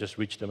 we can just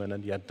reach them, and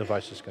then the end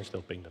devices can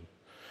still ping them.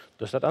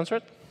 Does that answer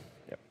it?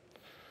 Yeah.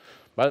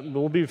 But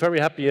we'll be very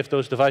happy if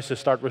those devices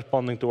start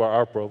responding to our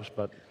ARP probes,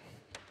 but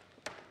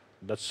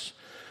that's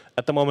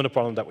at the moment a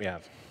problem that we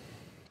have.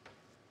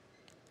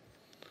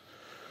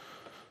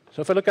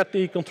 So if I look at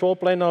the control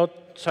plane node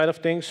side of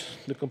things,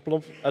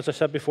 as I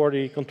said before,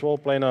 the control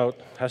plane node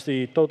has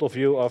the total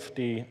view of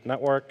the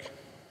network.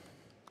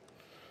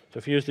 So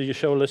if you use the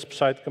show Lisp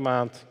site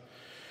command,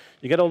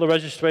 you get all the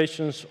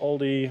registrations, all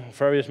the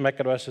various MAC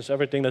addresses,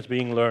 everything that's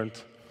being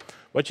learned.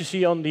 What you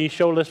see on the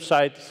show Lisp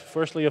site,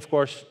 firstly, of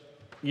course,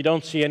 you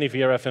don't see any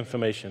VRF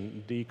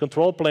information. The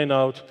control plane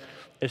node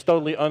is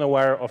totally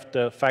unaware of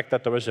the fact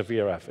that there is a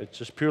VRF. It's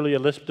just purely a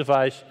Lisp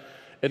device.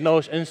 It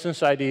knows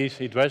instance IDs,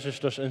 it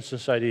registers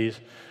instance IDs,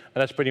 and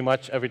that's pretty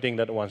much everything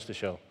that it wants to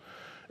show.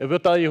 It will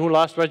tell you who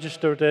last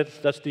registered it.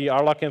 That's the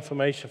RLOC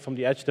information from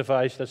the edge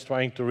device that's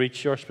trying to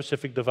reach your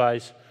specific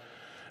device.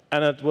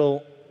 And it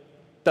will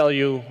tell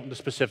you the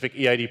specific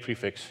EID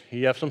prefix.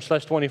 You have some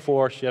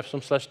 /24s, you have some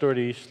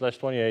 /30s,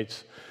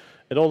 /28s.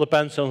 It all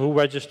depends on who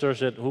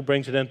registers it, who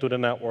brings it into the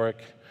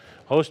network.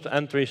 Host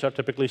entries are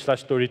typically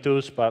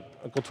 /32s, but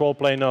a control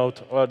plane node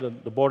or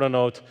the border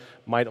node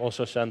might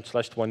also send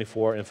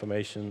 /24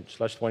 information,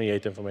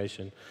 /28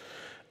 information.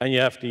 And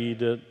you have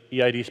the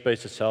EID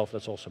space itself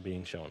that's also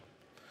being shown.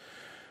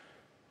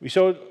 We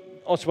showed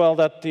as well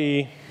that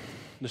the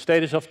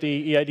status of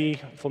the EID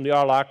from the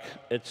RLOC,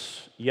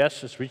 it's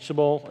yes, it's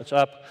reachable, it's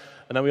up.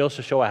 And then we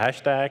also show a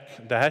hashtag.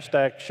 The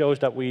hashtag shows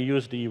that we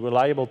use the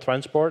reliable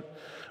transport.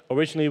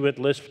 Originally with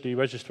Lisp, the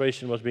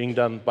registration was being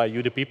done by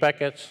UDP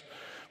packets.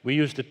 We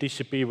use the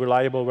TCP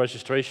reliable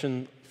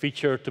registration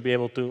feature to be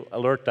able to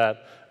alert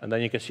that. And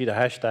then you can see the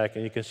hashtag,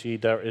 and you can see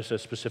there is a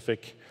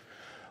specific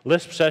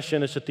Lisp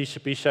session. It's a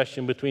TCP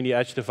session between the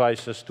edge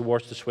devices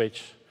towards the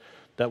switch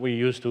that we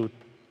use to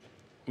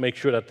make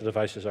sure that the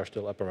devices are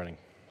still up and running.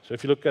 So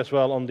if you look as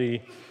well on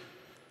the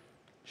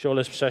show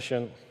Lisp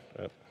session,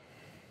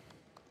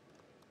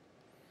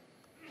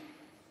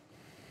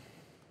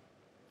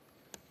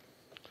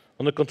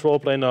 on the control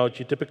plane node,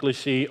 you typically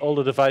see all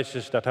the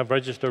devices that have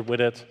registered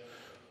with it.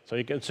 So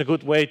it's a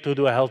good way to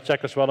do a health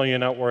check as well on your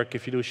network.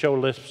 If you do show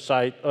Lisp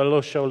site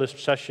or show Lisp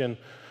session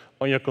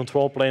on your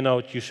control plane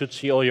node, you should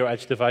see all your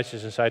edge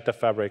devices inside the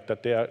fabric,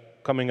 that they are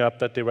coming up,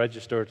 that they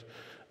registered,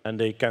 and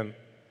they can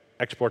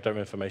export their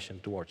information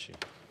towards you.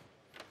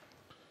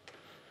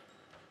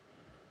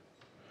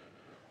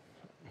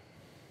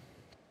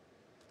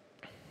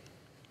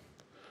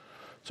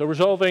 So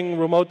resolving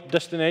remote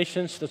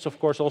destinations, that's of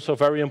course also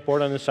very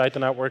important inside the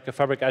network. A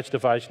fabric edge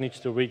device needs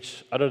to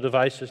reach other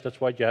devices.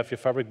 That's what you have your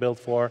fabric built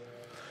for.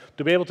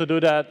 To be able to do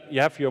that, you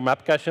have your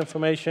map cache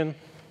information.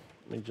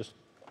 Let me just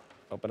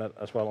open it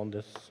as well on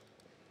this.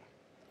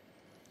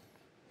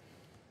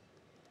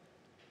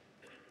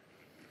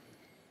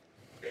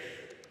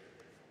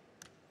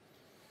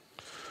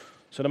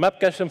 So the map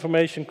cache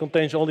information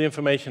contains all the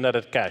information that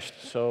it cached.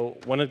 So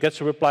when it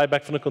gets a reply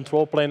back from the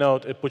control plane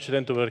node, it puts it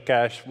into the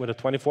cache with a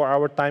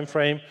 24-hour time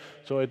frame.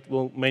 So it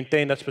will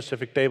maintain that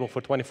specific table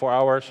for 24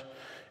 hours.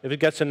 If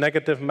it gets a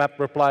negative map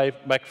reply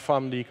back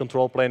from the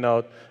control plane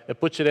node, it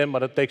puts it in,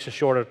 but it takes a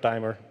shorter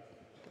timer.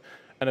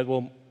 And it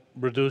will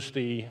reduce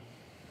the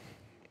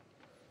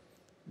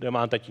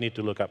amount that you need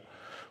to look up.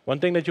 One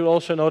thing that you'll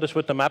also notice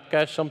with the map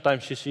cache,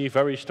 sometimes you see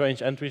very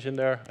strange entries in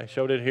there. I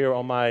showed it here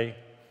on my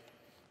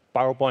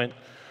PowerPoint,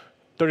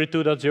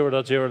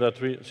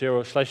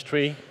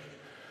 32.0.0.0/3.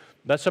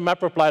 That's a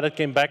map reply that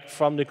came back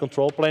from the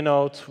control plane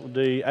node.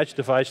 The edge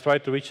device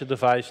tried to reach the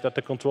device that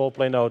the control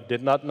plane node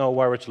did not know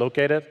where it's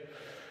located.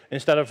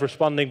 Instead of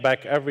responding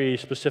back every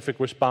specific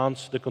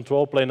response, the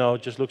control plane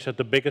node just looks at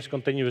the biggest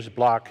continuous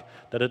block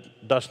that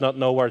it does not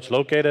know where it's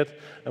located,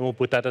 and will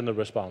put that in the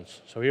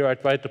response. So here I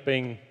tried to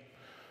ping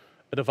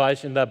a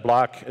device in that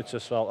block. It's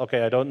just, well,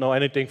 OK, I don't know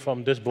anything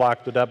from this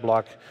block to that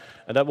block.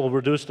 And that will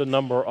reduce the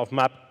number of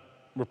map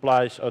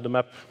replies or the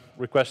map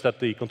requests that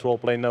the control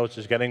plane nodes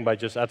is getting by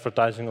just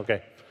advertising,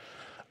 OK,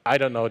 I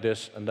don't know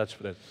this, and that's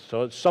it.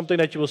 So it's something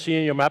that you will see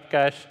in your map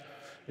cache.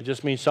 It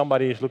just means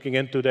somebody is looking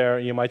into there.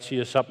 You might see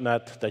a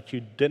subnet that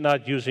you did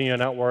not use in your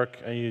network,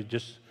 and you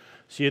just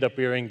see it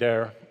appearing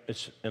there.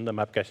 It's in the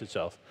map cache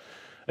itself.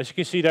 As you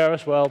can see there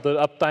as well, the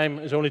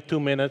uptime is only 2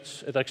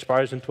 minutes. It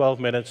expires in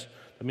 12 minutes.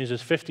 That means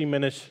it's 15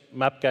 minutes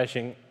map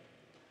caching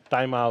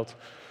timeout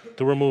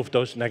to remove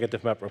those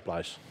negative map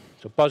replies.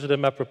 So positive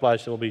map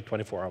replies will be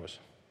 24 hours.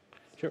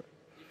 Sure. If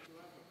you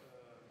have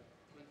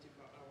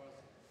 24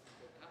 hours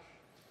for cache,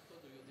 how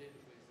do you deal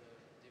with the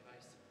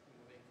device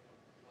moving from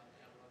one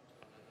airlock to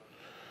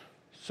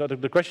another? So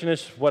the question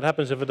is, what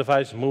happens if a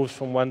device moves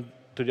from one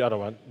to the other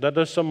one?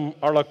 There's some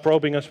R-log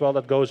probing as well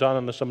that goes on,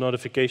 and there's some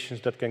notifications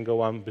that can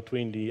go on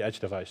between the edge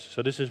device.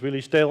 So this is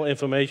really stale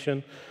information.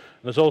 And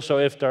there's also,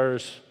 if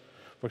there's,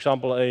 for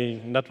example, a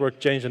network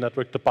change in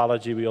network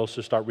topology, we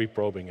also start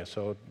reprobing it.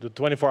 So the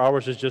 24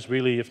 hours is just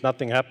really, if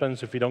nothing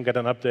happens, if we don't get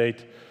an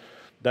update,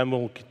 then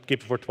we'll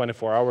keep it for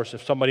 24 hours.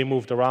 If somebody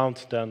moved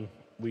around, then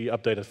we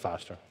update it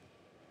faster.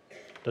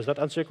 Does that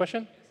answer your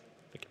question?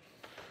 Thank you.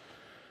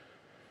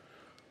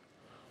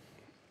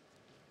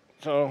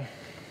 So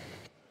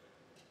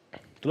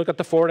to look at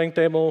the forwarding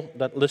table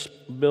that Lisp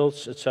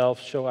builds itself,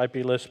 show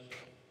IP Lisp.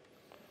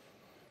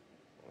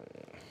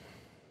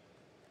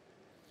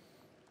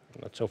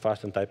 Not so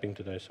fast in typing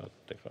today, so it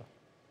takes a while.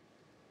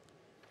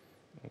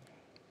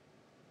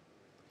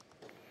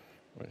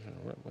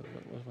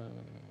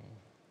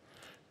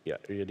 Yeah,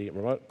 EAD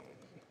remote.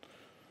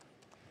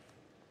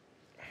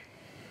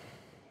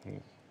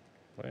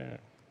 Where?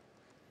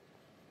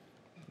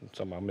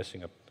 Somehow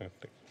missing a thing.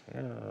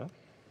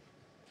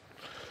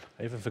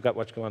 I even forgot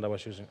which command I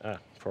was using.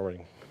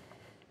 Forwarding.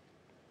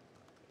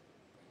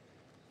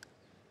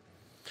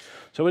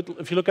 So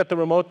if you look at the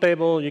remote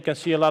table, you can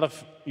see a lot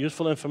of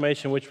useful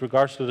information with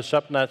regards to the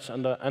subnets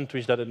and the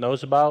entries that it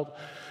knows about.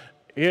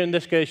 Here in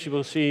this case, you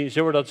will see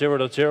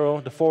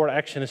 0.0.0. The forward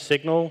action is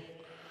signal.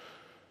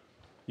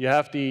 You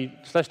have the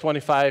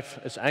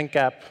 /25 is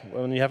encap.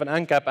 When you have an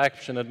encap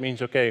action, that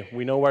means, OK,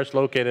 we know where it's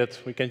located.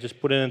 We can just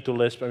put it into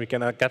Lisp, and we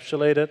can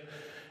encapsulate it.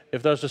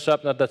 If there's a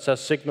subnet that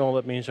says signal,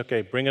 that means,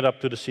 OK, bring it up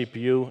to the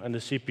CPU, and the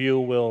CPU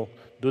will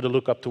do the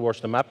lookup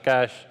towards the map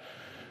cache.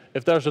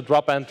 If there's a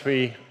drop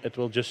entry, it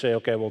will just say,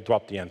 OK, we'll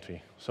drop the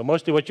entry. So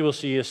mostly what you will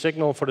see is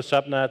signal for the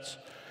subnets,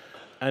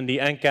 and the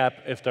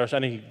encap, if there's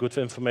any good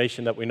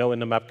information that we know in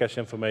the map cache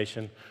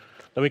information,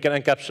 then we can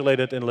encapsulate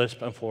it in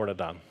Lisp and forward it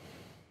down.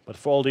 But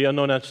for all the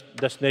unknown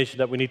destinations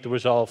that we need to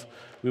resolve,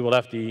 we will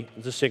have the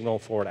signal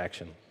forward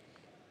action.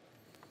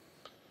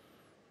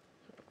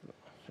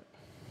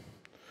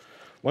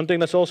 One thing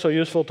that's also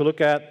useful to look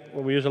at,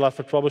 what we use a lot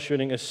for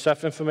troubleshooting, is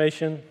Ceph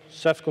information.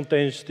 Ceph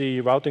contains the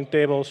routing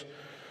tables,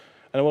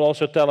 and it will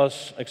also tell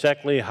us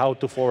exactly how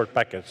to forward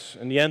packets.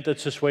 In the end,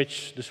 it's a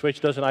switch. The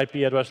switch does an IP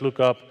address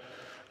lookup,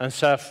 and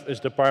Ceph is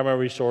the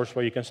primary source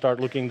where you can start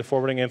looking the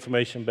forwarding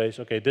information base.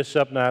 OK, this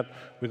subnet,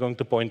 we're going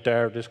to point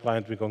there. This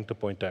client, we're going to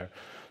point there.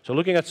 So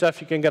looking at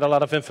Ceph, you can get a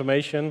lot of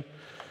information.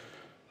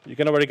 You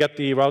can already get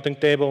the routing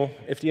table.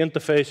 If the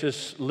interface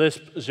is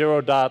Lisp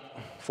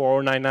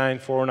 0.4099,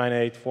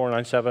 4098,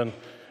 497,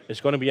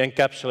 it's going to be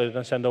encapsulated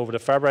and sent over the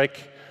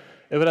fabric.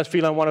 If it has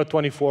VLAN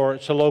 1024,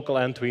 it's a local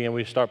entry, and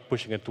we start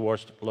pushing it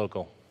towards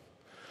local.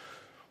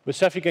 With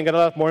Ceph, you can get a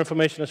lot more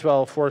information as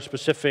well for a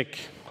specific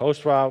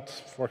host route.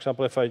 For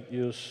example, if I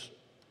use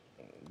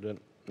the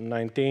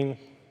 19,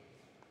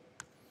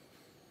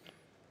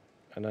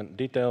 and then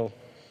detail,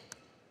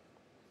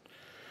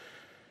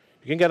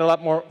 you can get a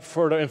lot more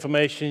further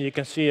information. You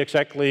can see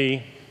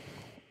exactly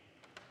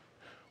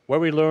where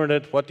we learned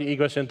it, what the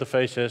egress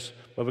interface is,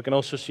 but we can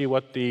also see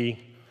what the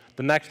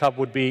next hop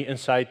would be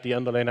inside the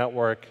underlay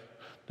network.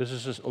 This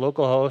is a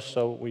local host,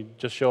 so we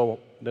just show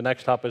the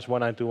next hop is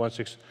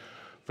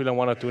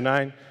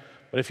 192.168.1029.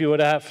 But if you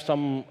would have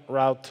some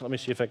route, let me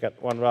see if I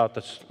get one route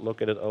that's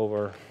located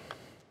over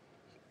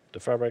the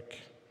fabric.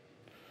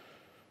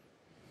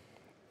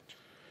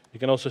 You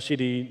can also see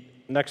the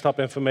next hop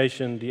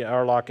information, the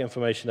RLOC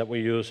information that we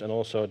use, and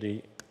also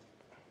the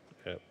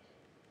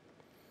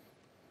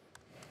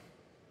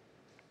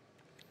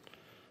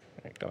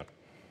come on.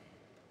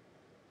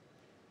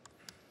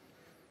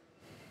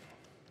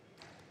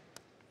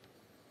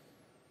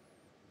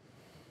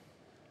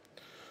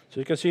 So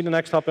you can see the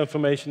next hop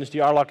information is the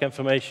RLOC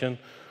information.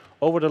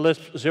 Over the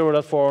LISP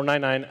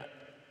 0.499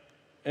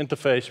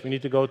 interface, we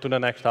need to go to the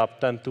next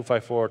hop,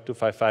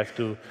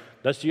 10.254.2.5.5.2.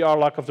 That's the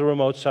RLOC of the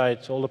remote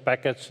site. So all the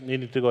packets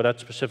needing to go to that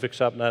specific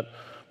subnet.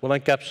 We'll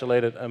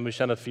encapsulate it, and we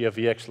send it via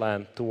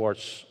VXLAN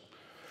towards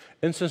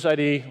instance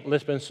ID,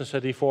 LISP instance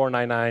ID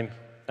 499,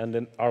 and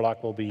then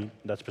RLOC will be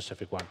that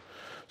specific one.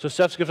 So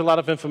CEFs gives a lot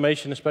of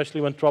information,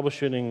 especially when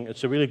troubleshooting.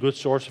 It's a really good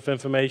source of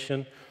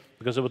information,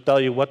 because it will tell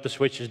you what the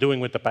switch is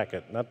doing with the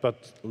packet. Not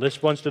what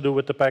LISP wants to do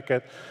with the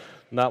packet,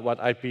 not what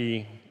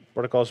IP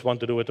protocols want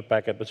to do with the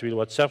packet, but it's really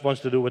what CEF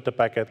wants to do with the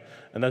packet,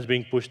 and that's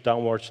being pushed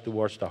downwards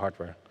towards the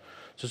hardware.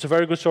 So it's a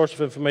very good source of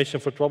information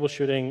for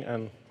troubleshooting,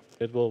 and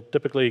it will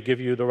typically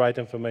give you the right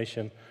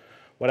information,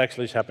 what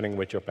actually is happening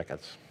with your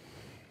packets.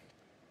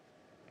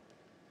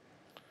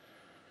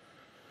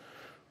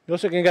 You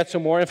also can get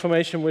some more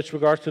information with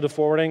regards to the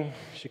forwarding.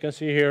 As you can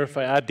see here, if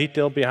I add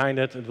detail behind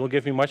it, it will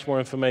give me much more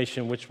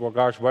information with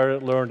regards where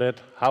it learned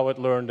it, how it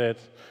learned it,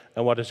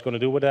 and what it's going to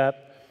do with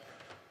that.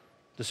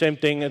 The same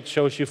thing it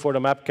shows you for the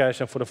map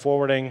cache and for the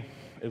forwarding.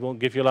 It will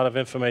give you a lot of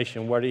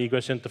information where the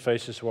egress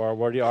interfaces are,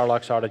 where the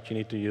RLOCs are that you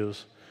need to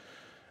use,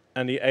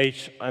 and the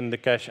age and the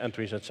cache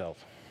entries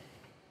itself.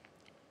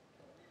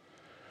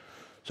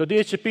 So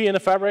DHCP in the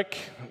fabric,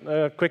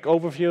 a quick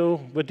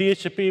overview. With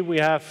DHCP, we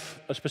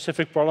have a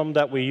specific problem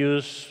that we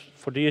use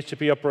for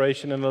DHCP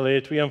operation in a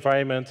layer 3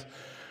 environment.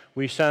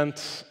 We send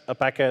a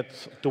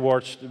packet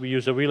towards, we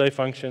use a relay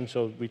function,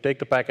 so we take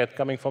the packet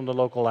coming from the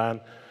local LAN,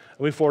 and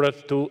we forward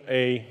it to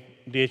a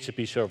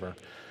DHCP server.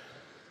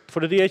 For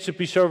the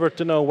DHCP server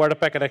to know where the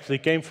packet actually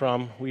came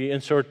from, we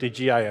insert the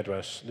GI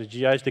address. The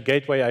GI is the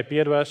gateway IP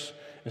address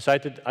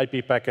inside the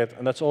IP packet,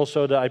 and that's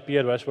also the IP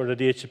address where the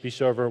DHCP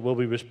server will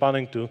be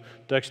responding to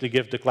actually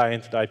give the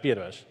client the IP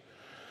address.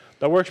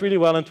 That works really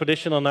well in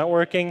traditional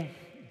networking,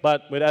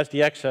 but with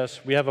SD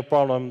Access, we have a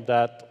problem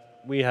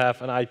that we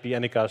have an IP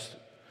anycast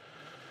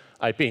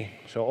IP.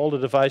 So all the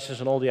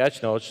devices and all the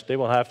edge nodes, they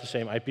will have the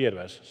same IP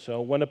address.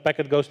 So when a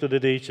packet goes to the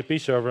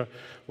DHCP server,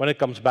 when it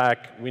comes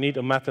back, we need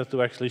a method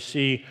to actually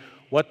see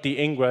what the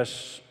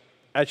ingress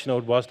edge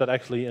node was that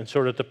actually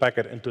inserted the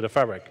packet into the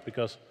fabric,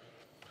 because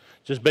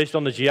just based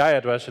on the GI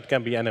address, it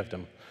can be any of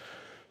them.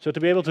 So to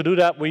be able to do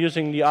that, we're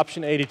using the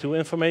option 82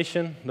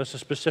 information. That's a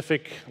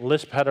specific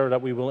LISP header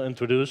that we will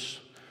introduce.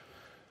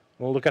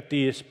 We'll look at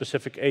the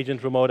specific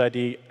agent remote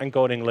ID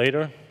encoding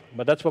later,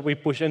 but that's what we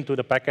push into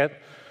the packet.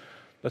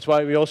 That's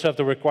why we also have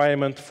the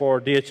requirement for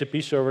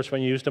DHCP servers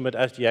when you use them with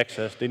SD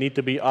Access. They need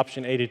to be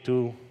option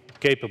 82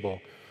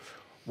 capable.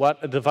 What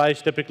a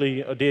device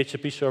typically, a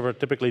DHCP server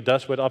typically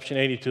does with option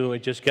 82,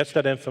 it just gets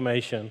that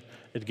information,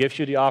 it gives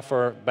you the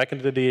offer back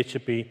into the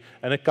DHCP,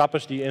 and it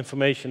copies the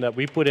information that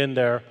we put in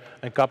there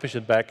and copies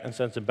it back and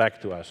sends it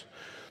back to us.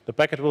 The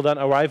packet will then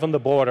arrive on the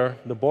border.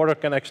 The border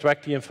can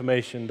extract the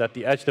information that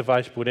the edge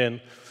device put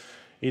in.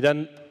 He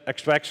then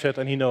extracts it,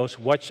 and he knows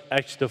which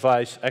edge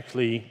device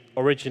actually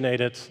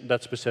originated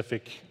that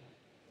specific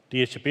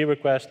DHCP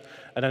request,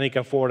 and then he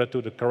can forward it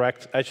to the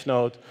correct edge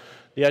node.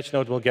 The edge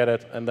node will get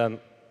it, and then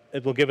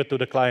it will give it to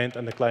the client,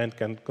 and the client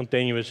can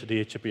continue with the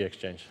DHCP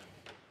exchange.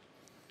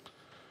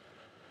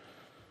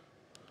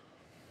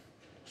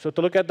 So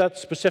to look at that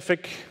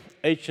specific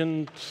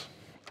agent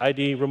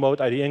ID,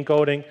 remote ID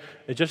encoding,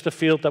 it's just a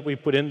field that we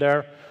put in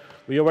there.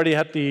 We already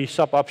had the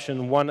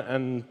sub-option 1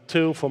 and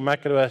 2 for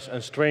macOS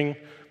and string,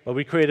 but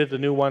we created a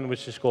new one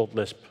which is called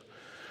LISP.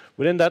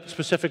 Within that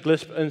specific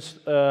LISP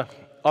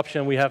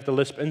option, we have the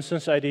LISP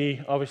instance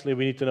ID. Obviously,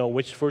 we need to know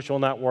which virtual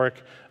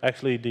network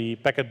actually the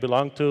packet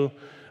belonged to.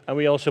 And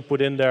we also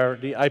put in there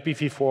the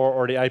IPv4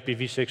 or the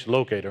IPv6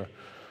 locator.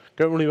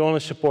 Currently, we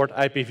only support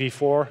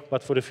IPv4,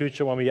 but for the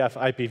future, when we have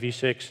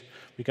IPv6,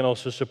 we can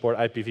also support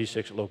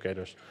IPv6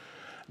 locators.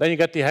 Then you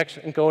get the hex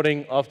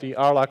encoding of the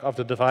RLOC of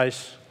the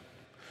device.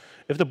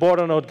 If the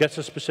border node gets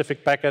a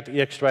specific packet,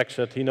 he extracts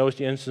it. He knows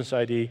the instance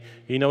ID,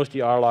 he knows the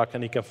RLOC,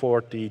 and he can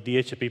forward the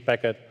DHCP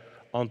packet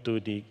onto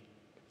the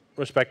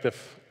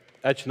respective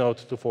edge node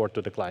to forward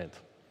to the client.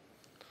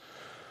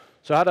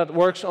 So how that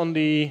works on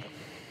the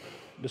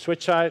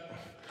switch side,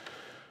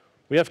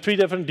 we have 3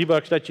 different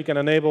debugs that you can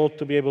enable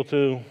to be able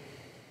to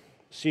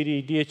see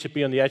the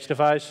DHCP on the edge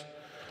device.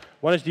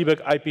 One is debug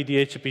IP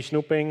DHCP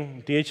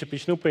snooping. DHCP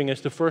snooping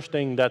is the first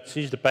thing that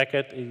sees the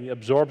packet. He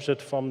absorbs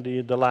it from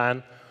the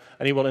LAN,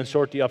 and he will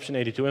insert the option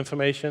 82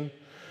 information.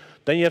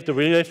 Then you have the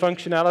relay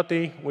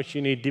functionality, which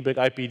you need debug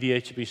IP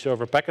DHCP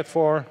server packet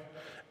for.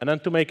 And then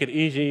to make it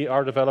easy,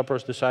 our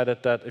developers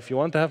decided that if you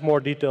want to have more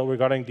detail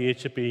regarding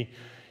DHCP,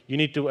 you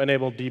need to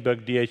enable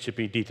debug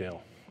DHCP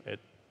detail.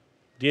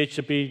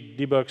 DHCP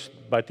debugs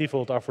by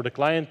default are for the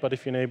client, but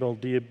if you enable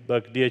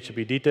debug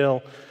DHCP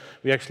detail,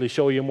 we actually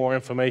show you more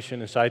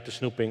information inside the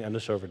snooping and the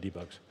server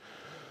debugs.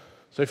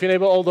 So if you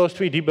enable all those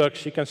 3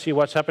 debugs, you can see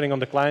what's happening on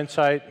the client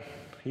side.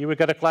 Here we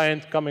get a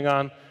client coming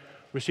on,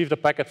 receive the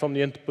packet from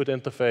the input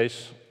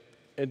interface.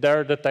 It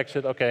there detects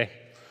it, OK.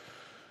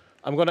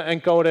 I'm going to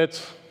encode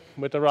it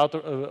with the router,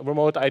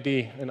 remote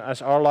ID in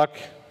SRLOC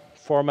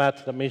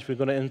format. That means we're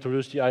going to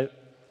introduce the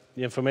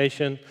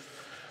information.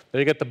 Then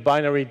you get the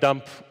binary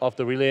dump of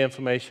the relay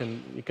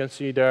information. You can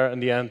see there in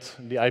the end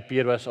the IP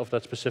address of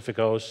that specific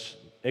host,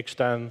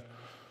 x10,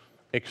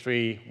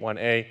 x3,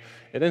 1A.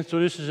 It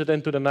introduces it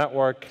into the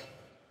network,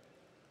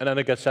 and then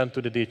it gets sent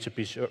to the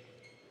DHCP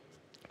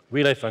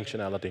relay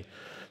functionality.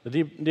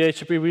 The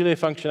DHCP relay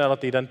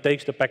functionality then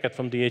takes the packet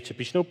from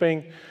DHCP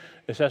snooping.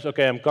 It says,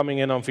 OK, I'm coming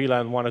in on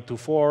VLAN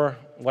 1024.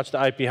 What's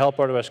the IP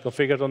helper address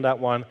configured on that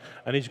one?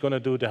 And he's going to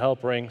do the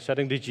help ring,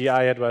 setting the GI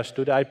address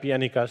to the IP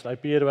anycast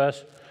IP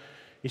address.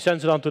 He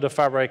sends it onto the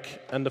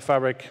fabric, and the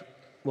fabric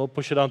will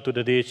push it onto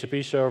the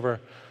DHCP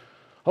server.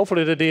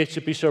 Hopefully, the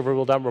DHCP server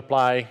will then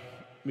reply.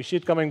 We see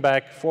it coming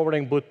back,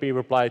 forwarding bootp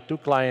reply to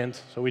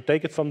client. So we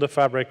take it from the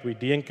fabric, we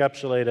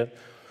de-encapsulate it,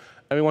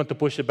 and we want to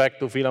push it back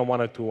to VLAN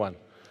 1021.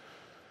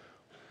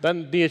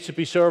 Then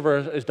DHCP server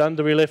is done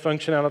the relay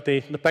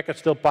functionality. The packet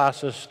still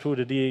passes through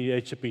the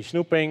DHCP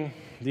snooping.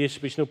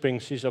 DHCP snooping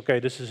sees, OK,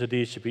 this is a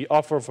DHCP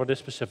offer for this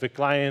specific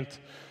client.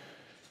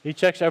 He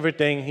checks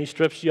everything. He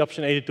strips the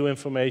option 82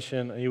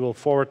 information, and he will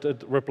forward the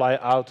reply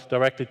out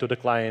directly to the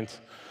client.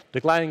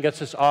 The client gets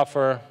his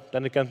offer.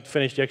 Then they can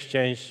finish the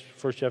exchange.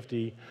 First, you have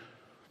the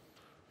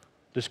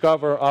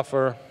discover,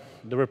 offer,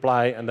 the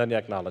reply, and then the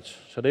acknowledge.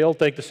 So they all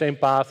take the same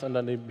path, and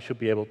then they should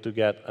be able to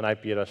get an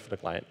IP address for the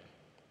client.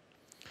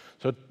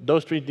 So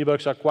those 3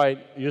 debugs are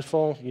quite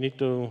useful. You need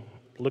to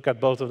look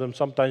at both of them.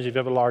 Sometimes if you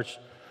have a large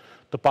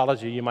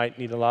topology, you might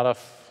need a lot of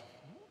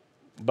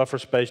buffer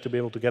space to be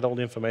able to get all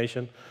the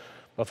information.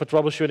 But for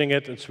troubleshooting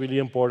it, it's really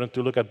important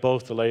to look at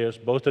both the layers,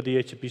 both the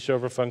DHCP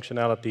server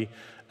functionality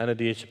and the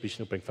DHCP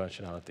snooping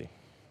functionality.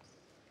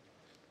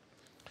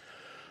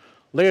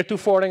 Layer 2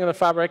 forwarding in the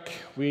fabric,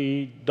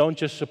 we don't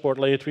just support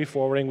layer 3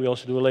 forwarding, we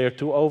also do a layer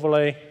 2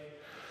 overlay.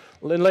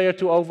 In layer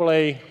 2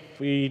 overlay,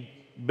 we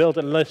built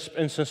a LISP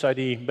instance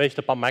ID based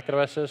upon MAC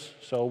addresses.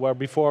 So where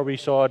before we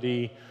saw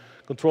the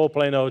control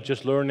plane node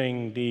just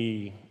learning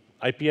the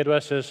IP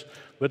addresses,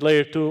 with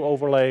layer 2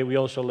 overlay, we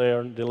also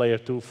learn the layer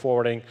 2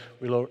 forwarding,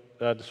 we learn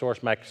the source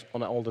MACs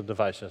on all the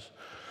devices.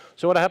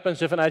 So what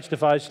happens if an edge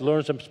device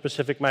learns a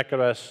specific MAC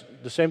address?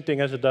 The same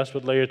thing as it does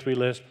with layer 3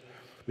 LISP.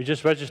 We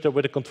just register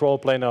with the control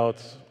plane node.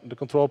 The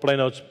control plane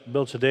node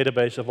builds a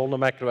database of all the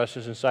MAC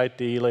addresses inside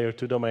the layer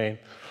 2 domain.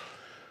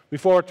 We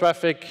forward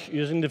traffic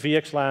using the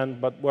VXLAN,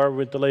 but where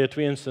with the layer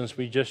 3 instance,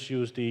 we just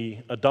use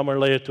a dumber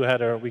layer 2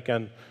 header. We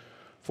can,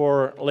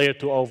 for layer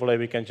 2 overlay,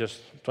 we can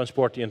just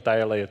transport the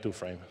entire layer 2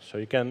 frame. So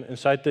you can,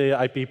 inside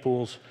the IP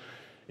pools,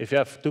 if you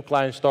have 2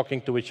 clients talking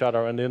to each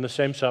other and in the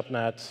same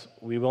subnet,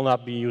 we will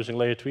not be using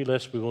layer 3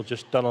 LISP. We will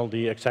just tunnel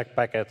the exact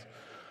packet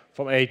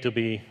from A to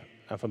B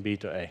and from B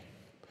to A.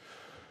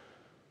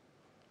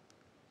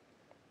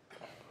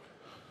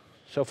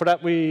 So for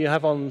that, we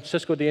have on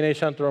Cisco DNA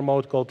Center a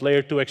mode called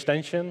layer 2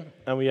 extension,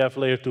 and we have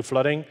layer 2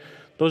 flooding.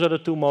 Those are the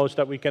 2 modes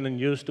that we can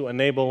use to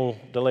enable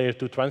the layer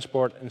 2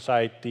 transport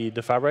inside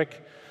the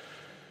fabric.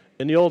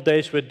 In the old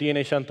days with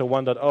DNA Center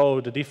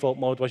 1.0, the default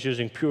mode was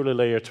using purely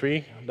layer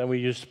 3. Then we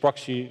used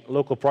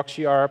local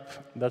proxy ARP.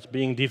 That's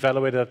being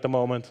devaluated at the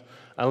moment.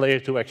 And layer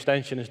 2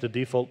 extension is the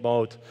default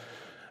mode.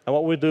 And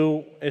what we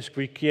do is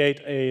we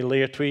create a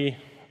layer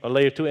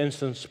 2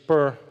 instance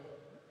per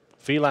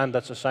VLAN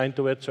that's assigned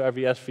to it. So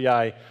every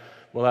SVI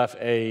will have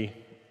a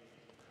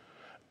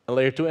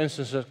layer 2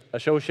 instance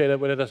associated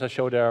with it, as I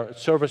showed there. It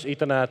servers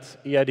Ethernet,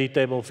 EID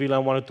table,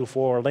 VLAN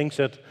 1024, links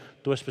it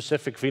to a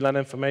specific VLAN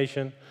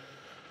information.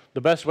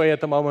 The best way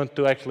at the moment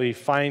to actually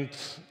find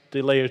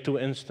the layer 2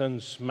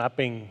 instance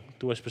mapping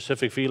to a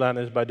specific VLAN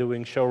is by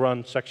doing show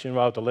run section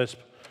router Lisp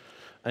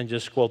and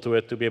just scroll to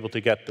it to be able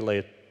to get the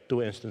layer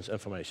 2 instance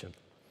information.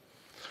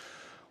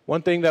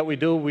 One thing that we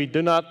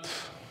do not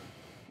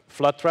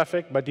flood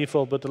traffic by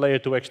default with the layer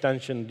 2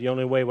 extension. The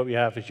only way what we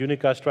have is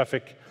unicast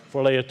traffic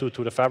for layer 2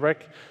 to the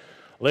fabric.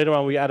 Later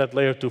on, we added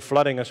layer 2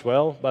 flooding as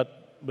well,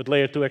 but with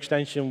layer 2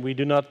 extension, we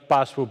do not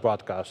pass through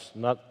broadcast,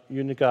 not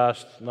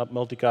unicast, not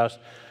multicast.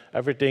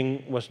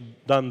 Everything was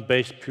done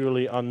based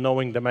purely on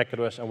knowing the MAC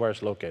address and where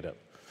it's located.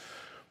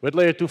 With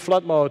layer 2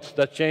 flood mode,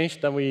 that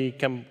changed. Then we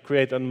can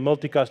create a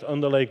multicast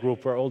underlay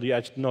group where all the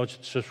edge nodes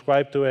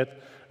subscribe to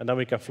it, and then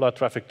we can flood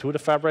traffic to the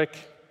fabric.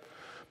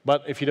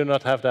 But if you do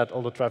not have that,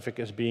 all the traffic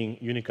is being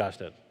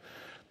unicasted.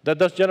 That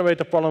does generate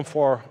a problem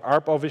for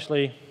ARP,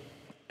 obviously.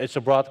 It's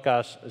a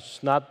broadcast.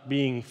 It's not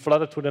being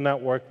flooded through the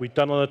network. We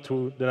tunnel it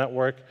through the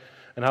network.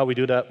 And how we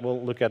do that, we'll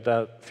look at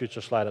that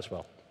future slide as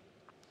well.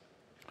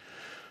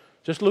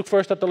 Just look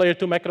first at the layer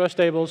 2 MAC address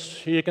tables.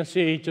 Here you can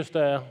see just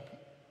a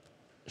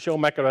show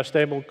MAC address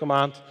table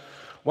command.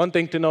 One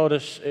thing to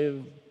notice,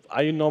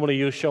 I normally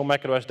use show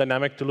MAC address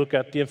dynamic to look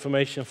at the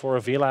information for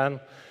a VLAN.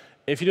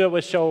 If you do it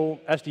with show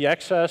SD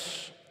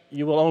Access,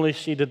 you will only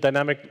see the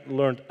dynamic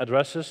learned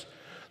addresses.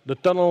 The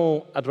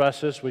tunnel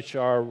addresses, which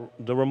are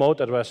the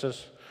remote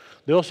addresses,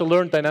 they also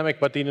learn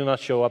dynamic, but they do not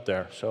show up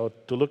there. So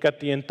to look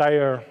at the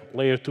entire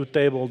layer 2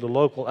 table, the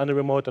local and the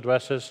remote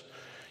addresses,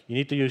 you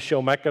need to use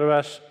show MAC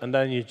address, and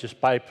then you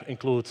just pipe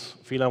include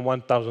VLAN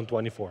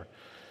 1024.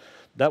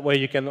 That way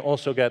you can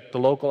also get the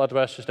local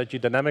addresses that you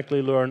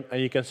dynamically learn,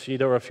 and you can see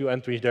there are a few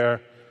entries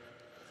there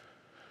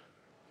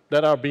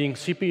that are being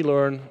CP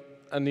learned,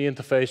 and the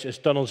interface is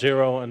tunnel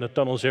 0, and the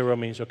tunnel 0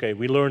 means, okay,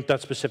 we learned that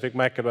specific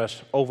MAC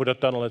address over the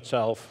tunnel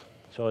itself.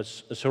 So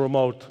it's a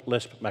remote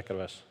Lisp MAC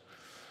address.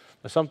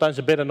 It's sometimes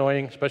a bit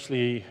annoying,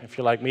 especially if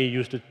you're like me,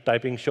 used to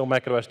typing show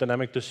MAC address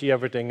dynamic to see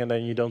everything, and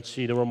then you don't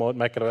see the remote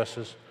MAC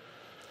addresses.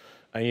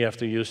 And you have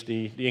to use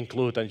the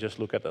include and just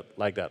look at it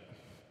like that.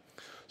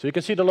 So you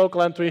can see the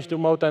local entries, the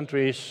remote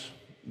entries.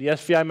 The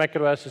SVI MAC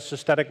address is a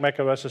static MAC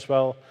address as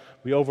well.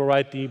 We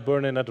overwrite the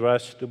burn-in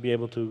address to be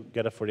able to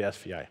get it for the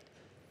SVI.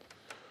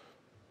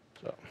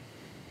 So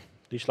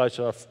these slides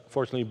are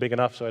fortunately big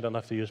enough, so I don't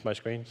have to use my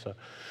screen. So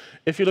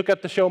if you look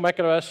at the show MAC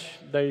address,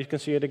 there you can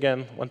see it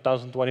again,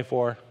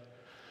 1024.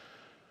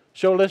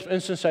 Show Lisp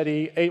instance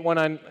ID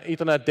 819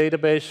 Ethernet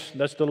database.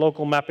 That's the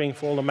local mapping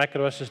for all the MAC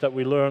addresses that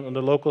we learn on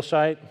the local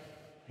side.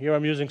 Here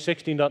I'm using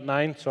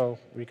 16.9, so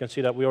we can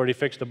see that we already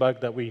fixed the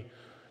bug that we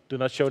do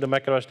not show the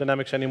MAC address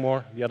dynamics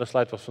anymore. The other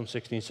slide was from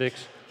 16.6.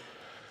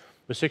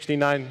 With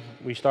 16.9,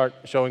 we start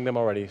showing them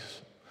already.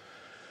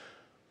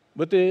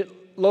 With the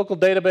local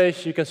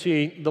database, you can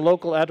see the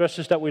local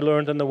addresses that we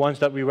learned and the ones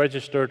that we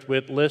registered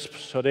with Lisp,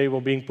 so they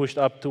were being pushed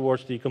up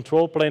towards the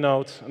control plane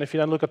node. And if you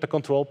then look at the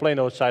control plane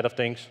node side of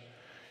things,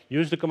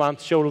 use the command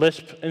show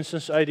Lisp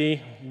instance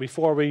ID.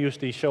 Before we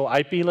used the show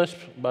IP Lisp,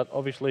 but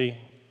obviously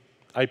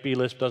IP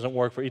Lisp doesn't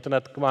work for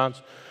Ethernet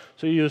commands.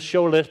 So you use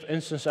show Lisp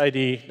instance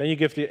ID, then you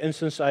give the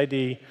instance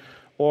ID,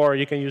 or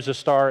you can use a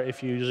star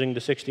if you're using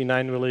the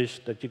 69 release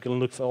that you can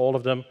look for all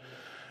of them.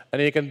 And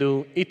then you can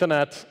do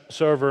Ethernet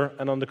server,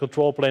 and on the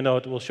control plane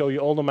node, it will show you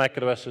all the MAC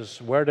addresses,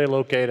 where they're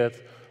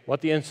located, what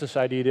the instance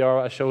ID they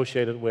are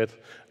associated with,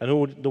 and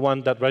who the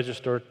one that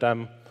registered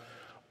them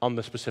on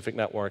the specific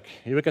network.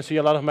 Here we can see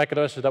a lot of MAC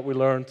addresses that we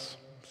learned.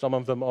 Some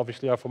of them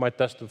obviously are for my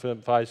test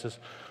devices.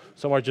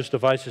 Some are just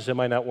devices in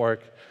my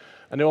network.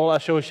 And they're all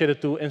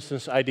associated to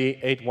instance ID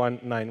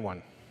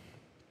 8191.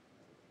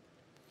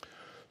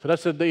 So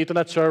that's the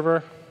Ethernet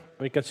server.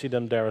 We can see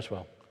them there as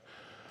well.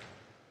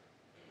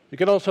 You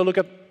can also look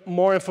at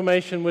more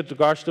information with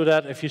regards to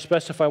that. If you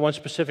specify one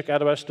specific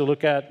address to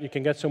look at, you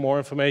can get some more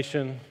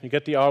information. You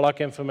get the RLOC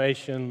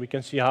information. We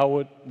can see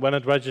how when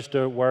it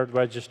registered, where it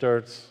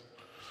registered,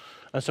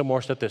 and some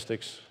more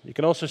statistics. You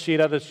can also see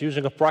that it's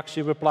using a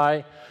proxy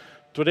reply.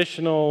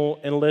 Traditional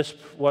in Lisp,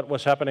 what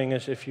was happening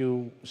is if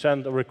you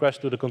send a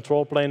request to the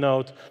control plane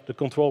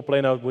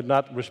node would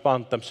not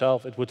respond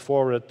themselves. It would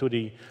forward it to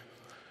the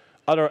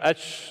other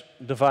edge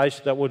device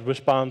that would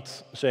respond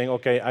saying,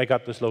 OK, I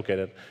got this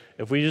located.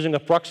 If we're using a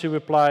proxy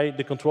reply,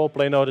 the control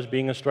plane node is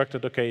being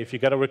instructed, OK, if you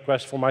get a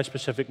request for my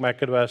specific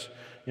MAC address,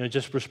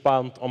 just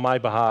respond on my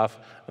behalf,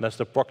 and that's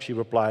the proxy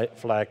reply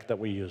flag that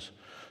we use.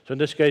 So in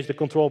this case, the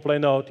control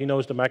plane node, he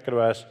knows the MAC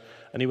address,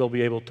 and he will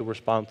be able to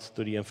respond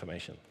to the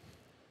information.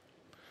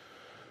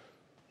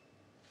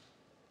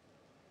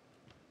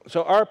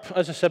 So ARP,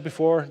 as I said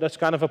before, that's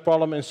kind of a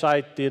problem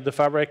inside the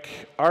fabric.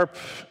 ARP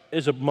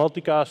is a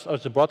multicast, or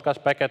it's a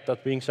broadcast packet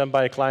that's being sent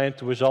by a client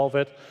to resolve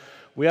it.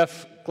 We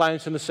have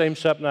clients in the same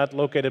subnet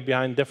located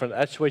behind different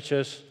edge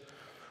switches.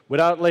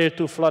 Without layer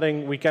 2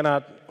 flooding, we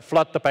cannot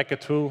flood the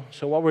packet through.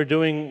 So what we're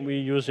doing,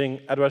 we're using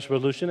address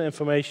resolution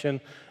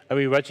information, and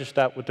we register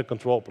that with the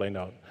control plane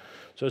node.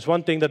 So it's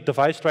one thing that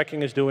device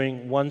tracking is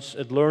doing. Once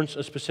it learns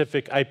a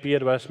specific IP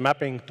address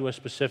mapping to a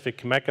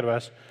specific MAC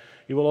address,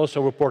 you will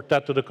also report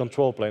that to the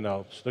control plane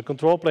node. So the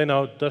control plane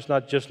node does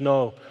not just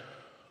know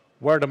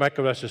where the MAC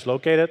address is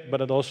located,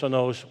 but it also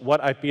knows what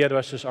IP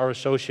addresses are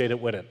associated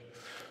with it.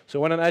 So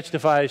when an edge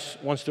device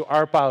wants to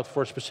ARP out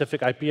for a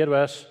specific IP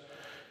address,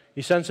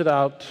 he sends it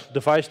out.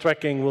 Device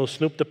tracking will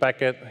snoop the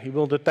packet. He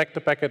will detect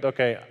the packet.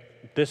 OK,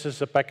 this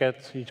is a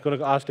packet. He's going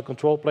to ask the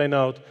control plane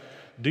node,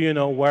 do you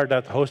know where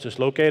that host is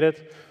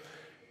located?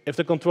 If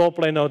the control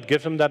plane node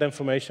gives him that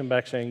information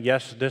back saying,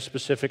 yes, this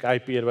specific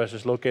IP address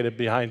is located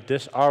behind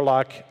this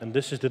RLOC, and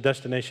this is the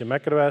destination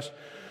MAC address,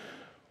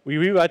 we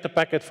rewrite the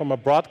packet from a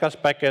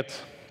broadcast packet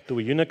to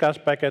a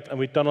unicast packet, and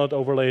we tunnel it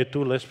over layer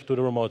 2 Lisp to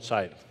the remote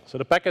side. So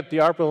the packet, the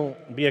ARP will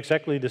be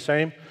exactly the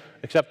same,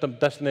 except the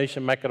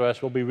destination MAC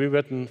address will be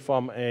rewritten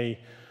from a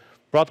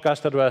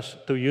broadcast address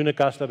to a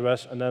unicast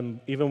address, and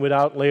then even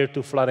without layer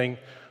 2 flooding,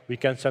 we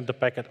can send the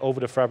packet over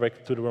the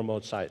fabric to the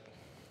remote side.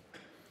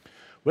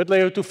 With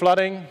layer 2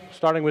 flooding,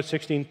 starting with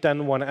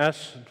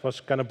 16.10.1s, it was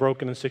kind of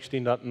broken in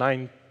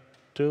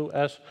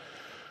 16.9.2s,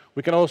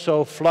 we can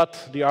also flood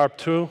the ARP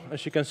through.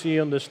 As you can see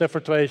on the sniffer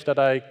trace that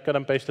I cut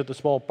and pasted a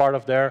small part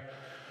of there,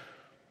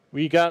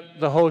 we got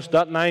the host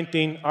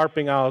 .19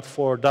 ARPing out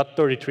for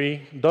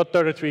 .33.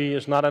 .33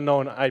 is not a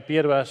known IP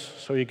address,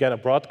 so you get a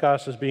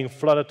broadcast that's being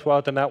flooded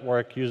throughout the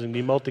network using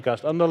the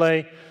multicast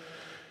underlay.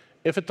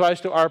 If it tries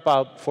to ARP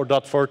out for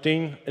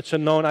 .14, it's a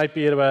known IP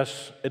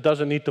address. It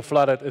doesn't need to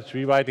flood it. It's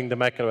rewriting the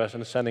MAC address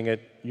and sending it,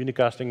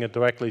 unicasting it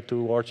directly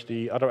towards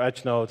the other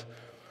edge node.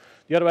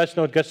 The other edge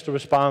node gets the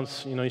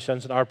response. He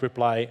sends an ARP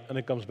reply, and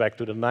it comes back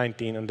to the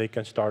 19, and they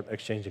can start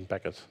exchanging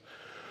packets.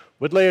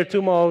 With layer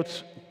 2 mode,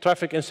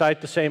 traffic inside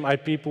the same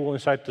IP pool,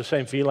 inside the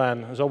same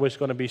VLAN, is always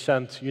going to be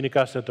sent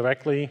unicasted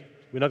directly.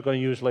 We're not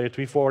going to use layer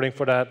 3 forwarding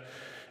for that.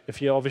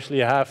 If you obviously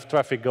have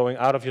traffic going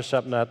out of your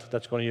subnet,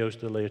 that's going to use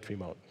the layer 3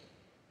 mode.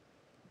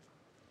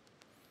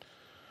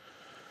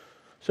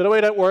 So the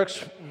way that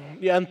works,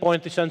 the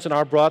endpoint sends an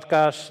ARP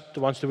broadcast, it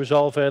wants to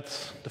resolve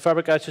it. The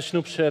fabric edge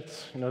snoops it.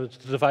 It's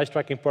the device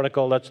tracking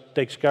protocol that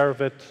takes care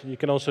of it. You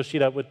can also see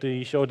that with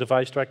the show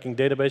device tracking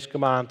database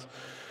command.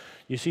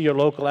 You see your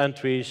local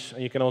entries,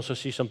 and you can also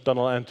see some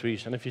tunnel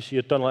entries. And if you see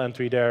a tunnel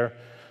entry there,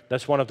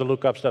 that's one of the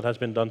lookups that has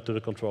been done to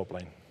the control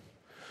plane.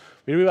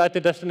 We rewrite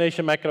the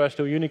destination MAC address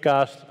to a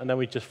unicast, and then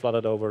we just flood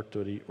it over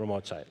to the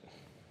remote side.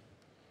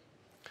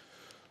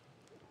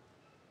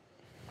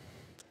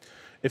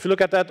 If you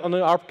look at that on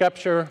the ARP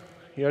capture,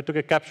 here I took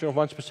a capture of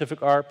one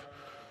specific ARP.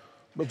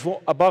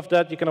 Above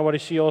that, you can already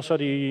see also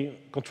the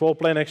control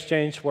plane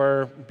exchange,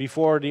 where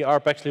before the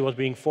ARP actually was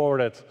being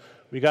forwarded,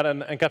 we got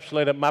an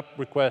encapsulated map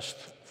request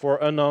for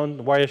unknown.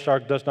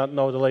 Wireshark does not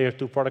know the layer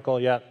 2 protocol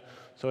yet,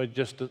 so it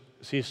just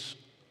sees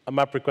a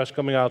map request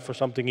coming out for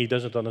something he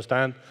doesn't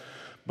understand.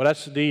 But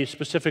that's the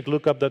specific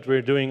lookup that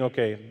we're doing.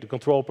 OK, the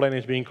control plane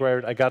is being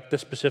queried. I got this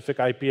specific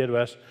IP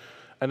address.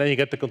 And then you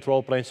get the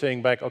control plane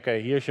saying back, OK,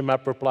 here's your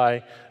map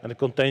reply, and it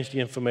contains the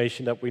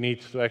information that we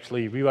need to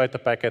actually rewrite the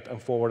packet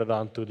and forward it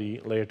on to the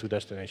layer 2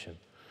 destination.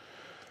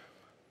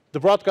 The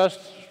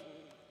broadcast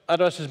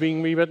address is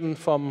being rewritten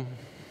from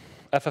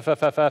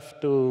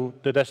FFFFF to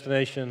the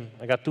destination.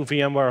 I got 2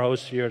 VMware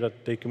hosts here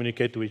that they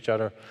communicate to each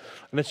other.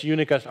 And it's a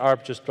unicast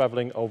ARP just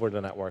traveling over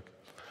the network.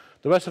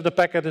 The rest of the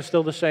packet is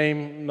still the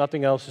same.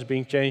 Nothing else is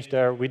being changed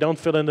there. We don't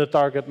fill in the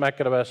target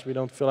MAC address. We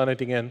don't fill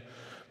anything in.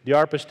 The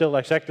ARP is still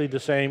exactly the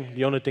same.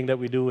 The only thing that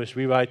we do is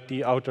rewrite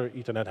the outer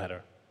Ethernet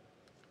header.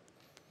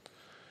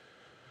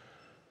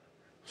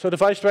 So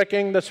device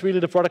tracking, that's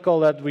really the protocol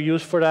that we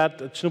use for that.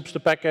 It snoops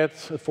the packet,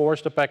 it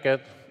forwards the packet.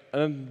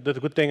 And the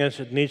good thing is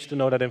it needs to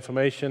know that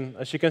information.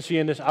 As you can see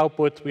in this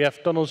output, we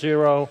have tunnel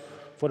 0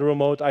 for the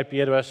remote IP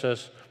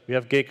addresses. We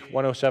have gig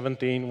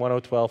 1017,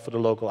 1012 for the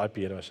local IP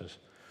addresses.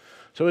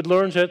 So it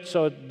learns it.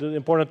 So the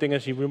important thing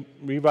is he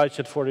rewrites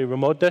it for the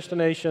remote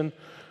destination.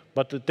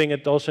 But the thing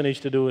it also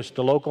needs to do is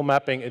the local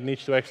mapping. It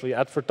needs to actually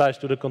advertise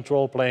to the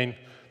control plane,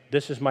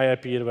 this is my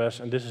IP address,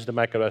 and this is the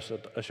MAC address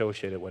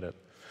associated with it.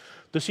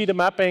 To see the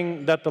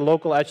mapping that the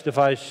local edge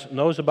device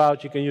knows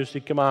about, you can use the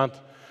command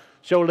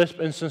show LISP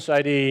instance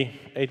ID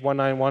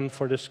 8191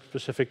 for this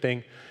specific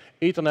thing.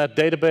 Ethernet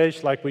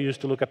database, like we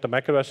used to look at the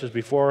MAC addresses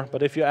before.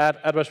 But if you add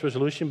address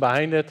resolution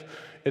behind it,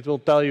 it will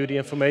tell you the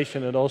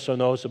information. It also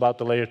knows about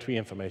the layer 3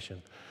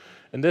 information.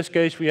 In this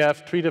case, we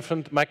have 3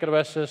 different MAC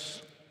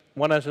addresses.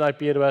 One has an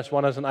IP address,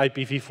 one has an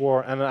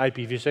IPv4 and an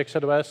IPv6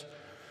 address.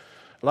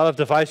 A lot of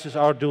devices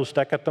are dual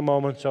stack at the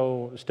moment,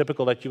 so it's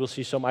typical that you will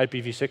see some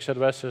IPv6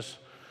 addresses.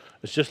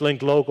 It's just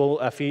linked local,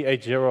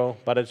 FE80,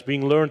 but it's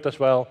being learned as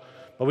well.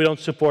 But we don't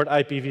support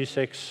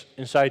IPv6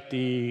 inside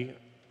the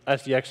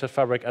SD Access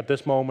fabric at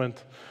this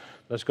moment.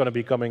 That's going to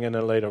be coming in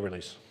a later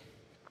release.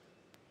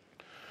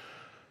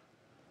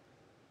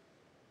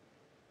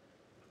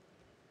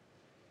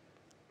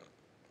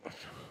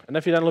 And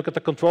if you then look at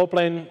the control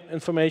plane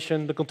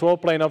information, the control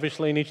plane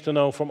obviously needs to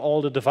know from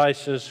all the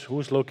devices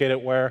who's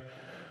located where.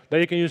 There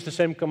you can use the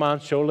same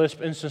command, show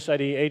LISP instance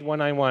ID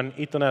 8191,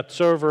 Ethernet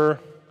server,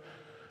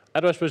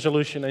 address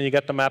resolution, and you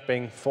get the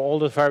mapping for all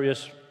the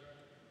various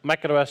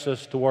MAC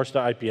addresses towards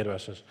the IP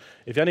addresses.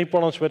 If you have any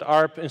problems with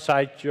ARP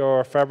inside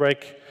your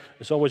fabric,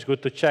 it's always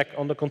good to check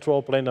on the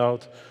control plane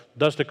node.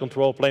 Does the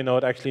control plane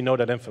node actually know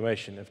that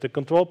information? If the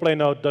control plane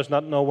node does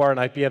not know where an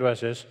IP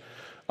address is,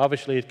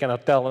 obviously, it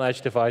cannot tell an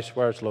edge device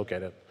where it's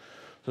located.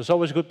 So it's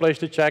always a good place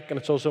to check, and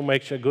it also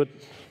makes a good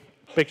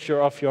picture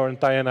of your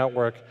entire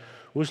network.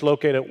 Who's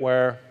located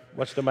where,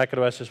 what's the MAC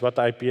addresses, what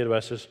the IP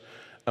addresses,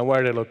 and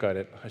where they're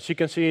located. As you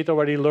can see, it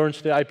already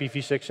learns the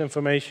IPv6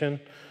 information.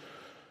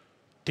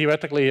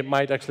 Theoretically, it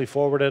might actually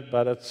forward it,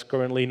 but it's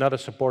currently not a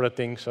supported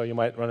thing, so you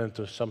might run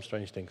into some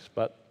strange things.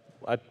 But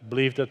I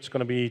believe that's going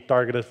to be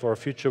targeted for a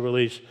future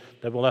release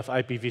that will have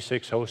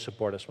IPv6 host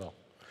support as well.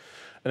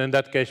 And in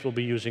that case, we'll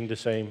be using the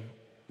same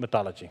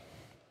methodology.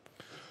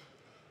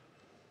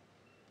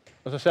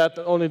 As I said,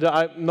 only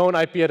the known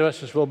IP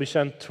addresses will be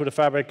sent through the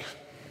fabric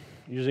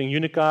using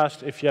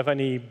unicast. If you have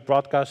any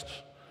broadcasts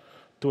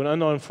to an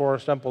unknown, for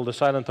example, the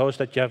silent host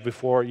that you have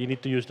before, you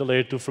need to use the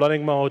layer 2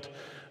 flooding mode.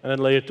 And then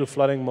layer 2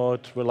 flooding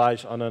mode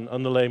relies on an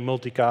underlay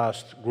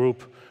multicast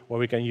group where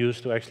we can use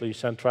to actually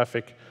send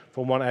traffic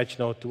from one edge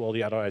node to all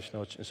the other edge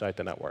nodes inside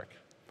the network.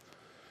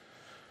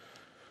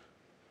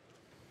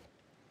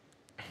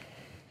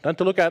 Then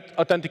to look at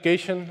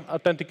authentication.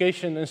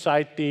 Authentication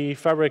inside the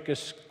fabric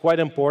is quite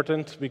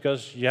important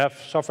because you have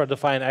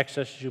software-defined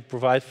access. You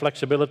provide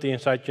flexibility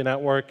inside your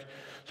network.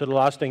 So the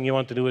last thing you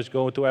want to do is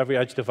go to every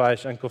edge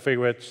device and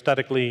configure it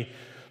statically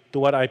to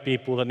what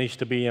IP pool it needs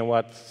to be and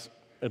what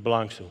it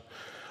belongs to.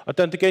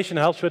 Authentication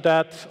helps with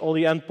that. All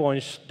the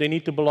endpoints, they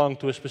need to belong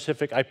to a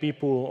specific IP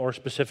pool or a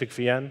specific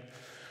VN.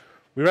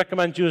 We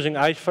recommend using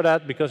ICE for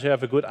that because you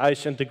have a good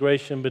ICE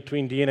integration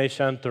between DNA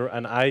Center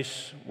and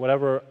ICE.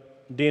 Whatever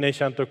DNA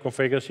Center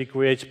configures, he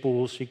creates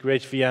pools, he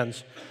creates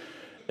VNs.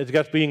 It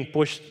gets being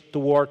pushed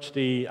towards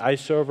the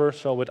ICE server.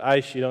 So with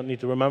ICE, you don't need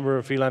to remember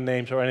VLAN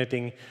names or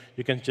anything.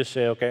 You can just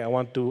say, OK, I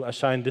want to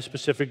assign this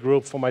specific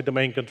group for my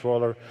domain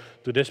controller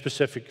to this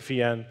specific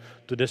VN,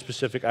 to this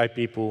specific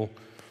IP pool.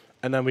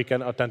 And then we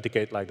can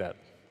authenticate like that.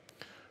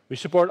 We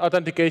support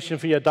authentication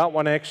via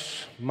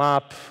 .1x,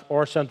 MAP,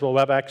 or central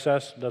web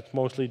access. That's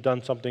mostly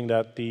done something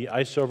that the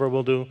ICE server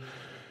will do.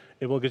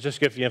 It will just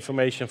give the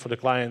information for the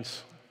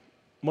clients.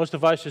 Most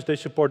devices, they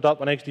support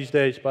 .1x these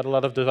days, but a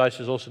lot of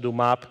devices also do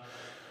MAP.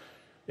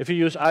 If you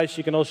use ICE,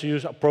 you can also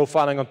use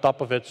profiling on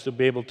top of it to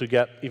be able to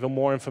get even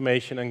more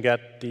information and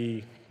get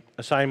the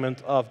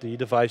assignment of the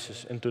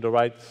devices into the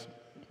right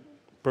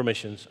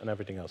permissions and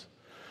everything else.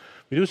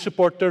 We do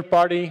support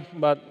third-party,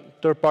 but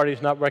third-party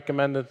is not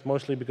recommended,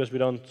 mostly because we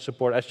don't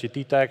support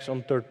SGT tags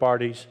on third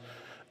parties.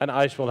 And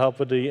ICE will help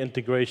with the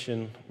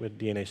integration with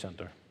DNA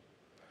Center.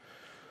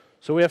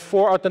 So we have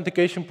 4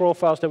 authentication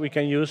profiles that we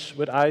can use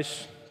with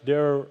ICE.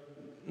 They're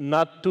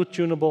not too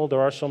tunable.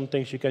 There are some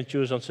things you can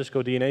choose on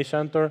Cisco DNA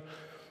Center.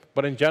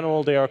 But in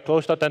general, they are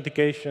closed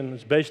authentication.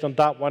 It's based on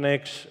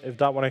 .1x. If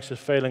 .1x is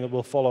failing, it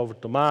will fall over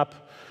to MAP.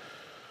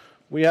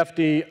 We have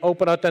the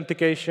open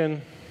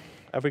authentication.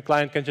 Every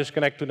client can just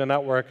connect to the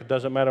network. It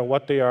doesn't matter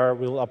what they are.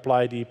 We'll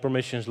apply the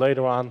permissions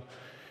later on.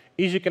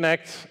 Easy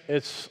Connect,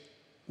 it's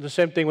the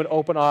same thing with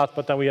OpenAuth,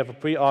 but then we have a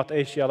pre-auth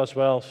ACL as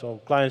well.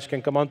 So clients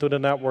can come onto the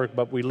network,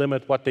 but we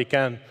limit what they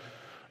can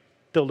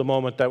till the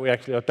moment that we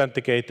actually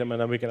authenticate them,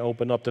 and then we can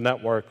open up the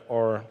network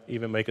or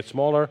even make it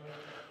smaller.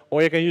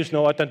 Or you can use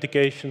no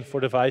authentication for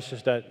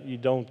devices that you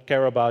don't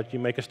care about. You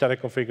make a static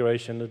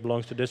configuration that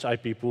belongs to this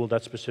IP pool,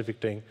 that specific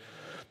thing.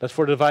 That's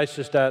for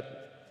devices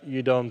that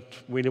you don't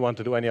really want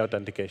to do any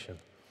authentication.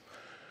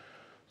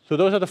 So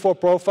those are the 4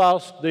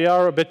 profiles. They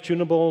are a bit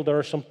tunable. There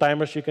are some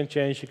timers you can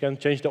change. You can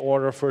change the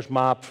order, first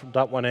MAP,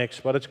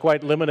 .1x, but it's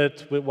quite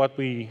limited with what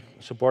we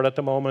support at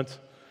the moment.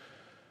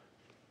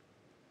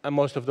 And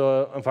most of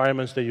the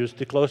environments, they use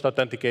the closed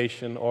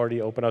authentication or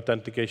the open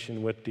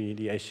authentication with the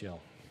ACL.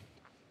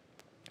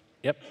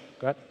 Yep,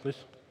 go ahead, please.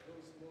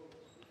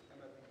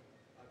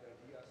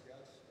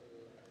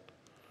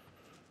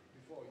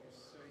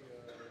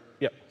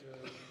 Yep.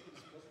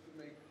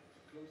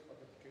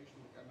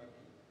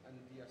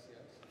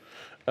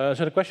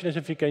 So the question is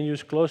if you can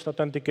use closed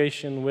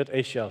authentication with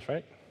ACLs,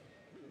 right?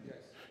 Yes.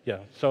 Yeah.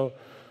 So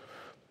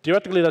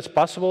theoretically, that's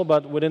possible,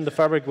 but within the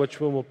fabric, which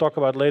we will talk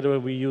about later,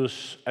 we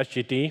use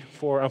SGT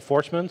for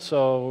enforcement.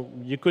 So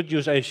you could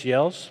use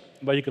ACLs,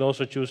 but you can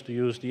also choose to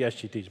use the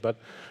SGTs. But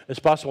it's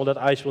possible that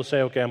ICE will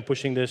say, OK, I'm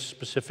pushing this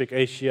specific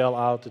ACL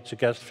out. It's a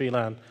guest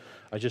VLAN.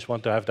 I just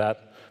want to have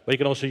that. But you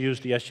can also use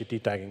the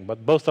SGT tagging.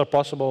 But both are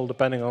possible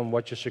depending on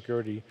what your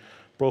security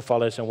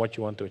profile is and what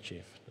you want to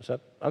achieve. Does that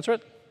answer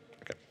it?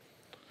 OK.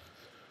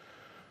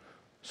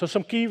 So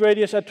some key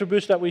radius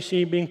attributes that we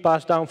see being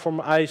passed down from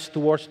ICE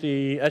towards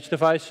the edge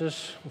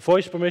devices.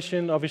 Voice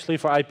permission, obviously,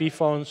 for IP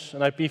phones.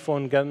 An IP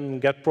phone can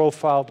get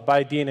profiled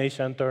by DNA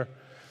Center.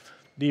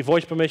 The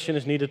voice permission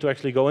is needed to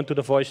actually go into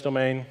the voice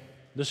domain.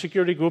 The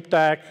security group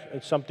tag,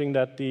 it's something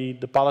that the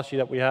policy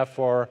that we have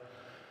for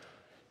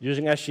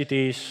using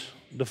SGTs.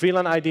 The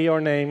VLAN ID or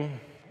name,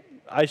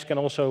 ICE can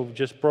also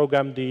just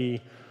program the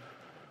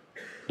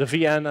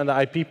VN and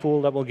the IP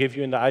pool that will give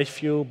you in the ICE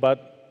view,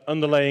 but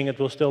underlaying it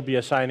will still be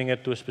assigning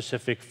it to a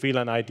specific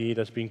VLAN ID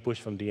that's being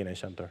pushed from DNA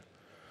Center.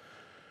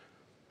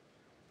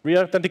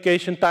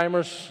 Re-authentication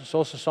timers is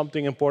also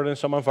something important in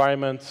some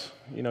environments.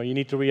 You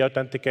need to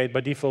re-authenticate.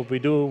 By default, we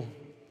do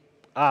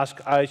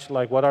ask ICE,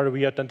 like, what are the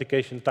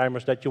re-authentication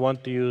timers that you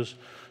want to use?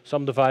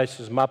 Some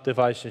devices, MAP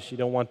devices, you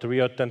don't want to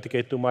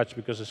re-authenticate too much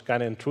because it's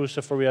kind of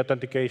intrusive for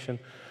re-authentication.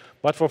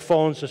 But for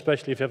phones,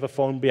 especially if you have a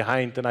phone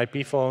behind an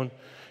IP phone,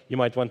 you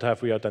might want to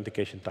have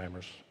re-authentication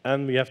timers.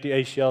 And we have the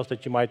ACLs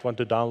that you might want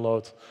to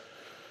download.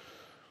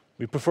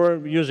 We prefer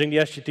using the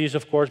SGTs,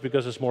 of course,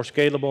 because it's more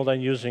scalable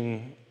than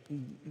using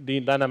the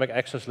dynamic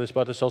access list,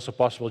 but it's also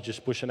possible to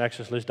just push an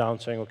access list down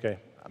saying, OK,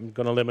 I'm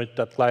going to limit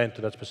that client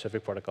to that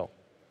specific protocol.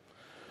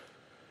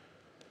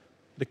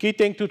 The key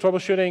thing to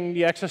troubleshooting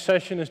the access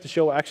session is the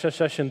show access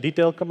session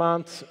detail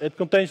command. It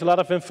contains a lot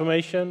of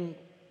information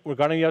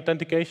regarding the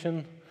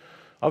authentication.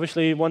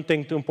 Obviously, one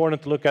thing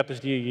important to look at is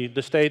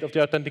the state of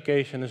the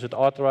authentication. Is it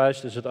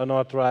authorized? Is it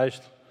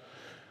unauthorized?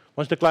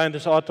 Once the client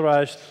is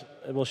authorized,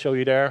 it will show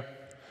you there.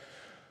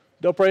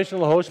 The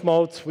operational host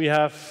mode, we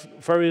have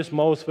various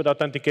modes with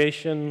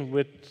authentication.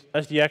 With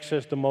SD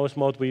Access, the most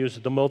mode we use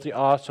is the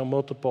multi-auth, so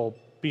multiple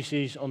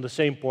PCs on the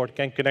same port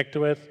can connect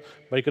to it.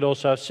 But you could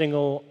also have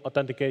single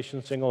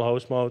authentication, single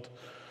host mode,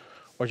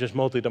 or just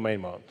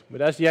multi-domain mode.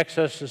 With SD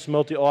Access, it's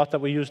multi-auth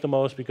that we use the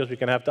most because we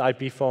can have the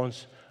IP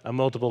phones and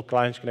multiple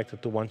clients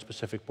connected to one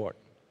specific port.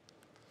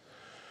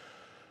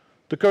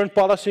 The current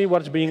policy,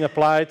 what's being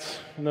applied,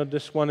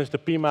 this one is the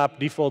PMAP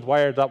default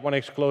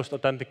wire.1x closed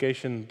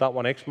authentication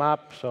 .1x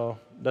map. So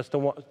that's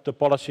the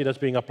policy that's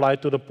being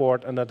applied to the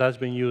port, and that has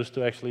been used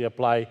to actually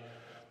apply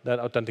that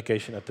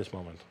authentication at this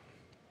moment.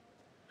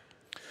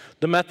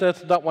 The method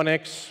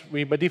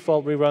 .1x, by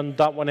default we run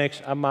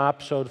 .1x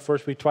mmap. So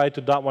first we try to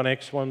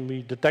 .1x when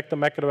we detect the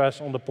MAC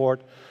address on the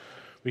port.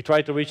 We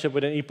try to reach it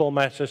with an epoll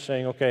message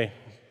saying, okay,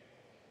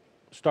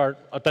 start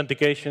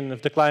authentication.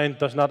 If the client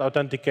does not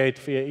authenticate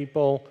via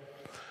epoll,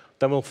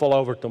 then we'll fall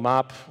over to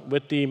map.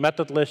 With the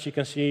method list, you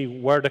can see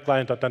where the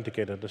client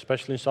authenticated,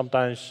 especially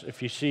sometimes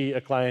if you see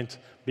a client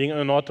being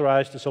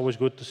unauthorized, it's always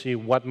good to see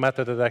what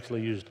method it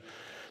actually used.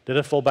 Did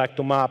it fall back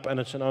to map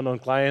and it's an unknown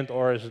client,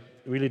 or is it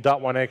really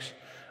 .1x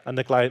and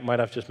the client might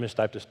have just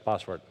mistyped his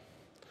password?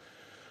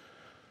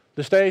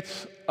 The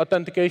state,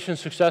 authentication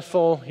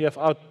successful. You have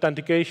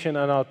authentication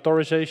and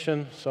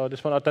authorization. So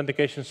this one,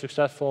 authentication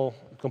successful,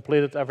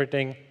 completed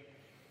everything.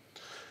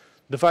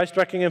 Device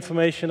tracking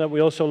information that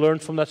we also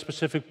learned from that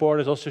specific port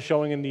is also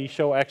showing in the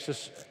show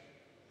access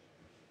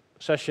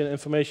session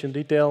information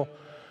detail.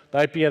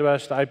 The IP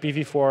address, the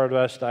IPv4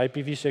 address, the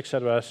IPv6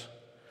 address.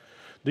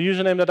 The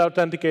username that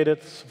authenticated,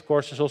 of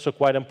course, is also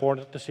quite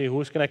important to see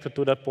who's connected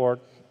to that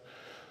port.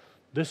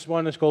 This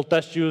one is called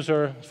test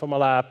user from a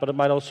lab, but it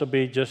might also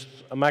be just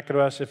a MAC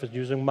address. If it's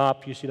using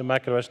MAP, you see the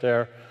MAC address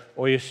there,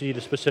 or you see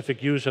the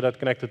specific user that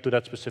connected to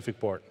that specific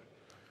port.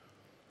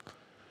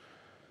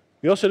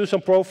 We also do some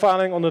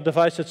profiling on the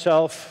device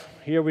itself.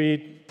 Here we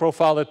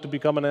profile it to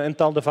become an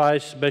Intel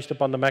device based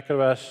upon the MAC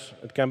address.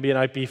 It can be an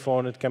IP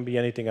phone, it can be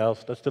anything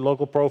else. That's the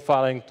local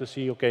profiling to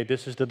see, okay,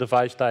 this is the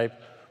device type,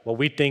 what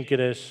we think it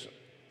is,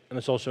 and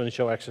it's also in the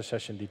show access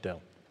session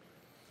detail.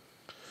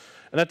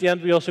 And at the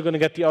end, we're also going to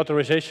get the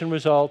authorization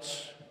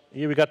results.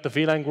 Here we got the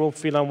VLAN group,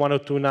 VLAN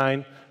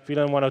 1029.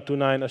 VLAN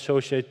 1029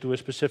 associated to a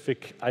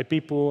specific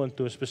IP pool and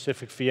to a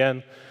specific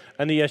VN,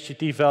 and the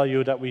SGT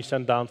value that we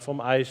send down from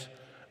ICE.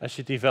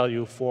 SGT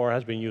value 4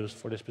 has been used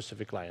for this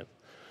specific client.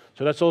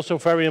 So that's also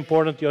very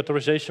important, the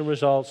authorization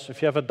results.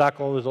 If you have a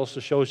DACL, it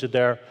also shows it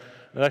there.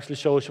 It actually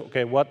shows,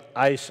 okay, what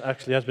ICE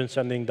actually has been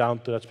sending down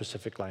to that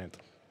specific client.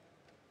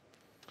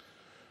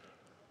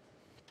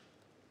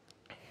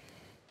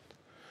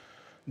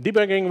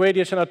 Debugging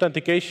radius and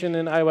authentication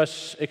in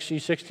iOS XE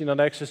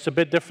 16.x is a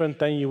bit different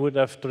than you would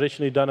have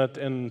traditionally done it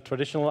in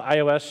traditional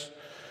iOS.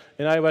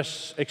 In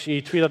iOS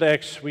XE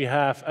 3.x, we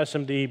have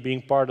SMD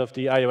being part of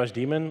the iOS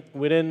daemon.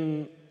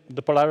 Within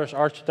the Polaris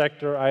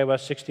architecture,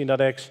 iOS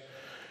 16.x,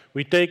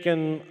 we've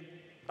taken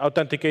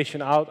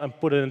authentication out and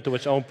put it into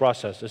its own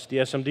process. It's the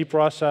SMD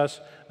process.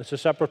 It's a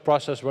separate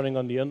process running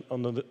on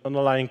the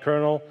underlying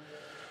kernel.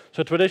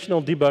 So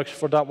traditional debugs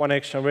for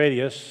 .1x and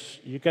radius,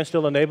 you can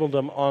still enable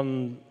them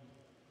on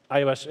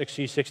iOS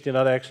XE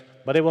 16.x,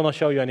 but it will not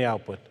show you any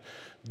output.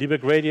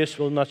 Debug radius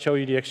will not show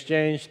you the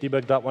exchange.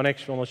 Debug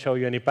 .1x will not show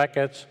you any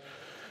packets.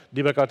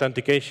 Debug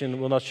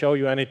authentication will not show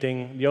you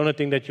anything. The only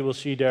thing that you will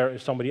see there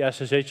is somebody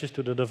SSHs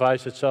to the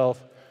device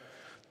itself.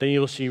 Then you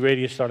will see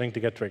radius starting to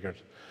get triggered.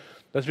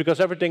 That's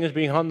because everything is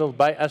being handled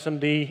by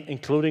SMD,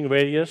 including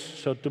radius.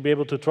 So to be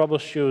able to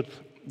troubleshoot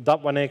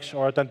 .1x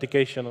or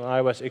authentication on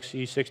iOS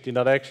XE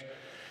 16.x,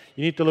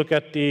 you need to look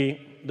at the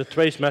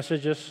trace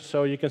messages.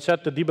 So you can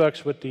set the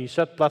debugs with the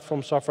set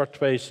platform software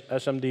trace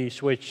SMD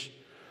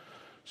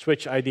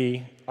switch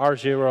ID,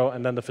 R0,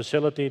 and then the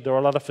facility. There are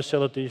a lot of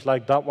facilities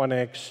like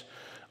 .1x,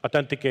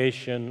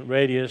 authentication,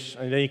 radius,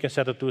 and then you can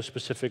set it to a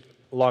specific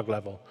log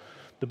level.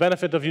 The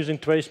benefit of using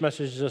trace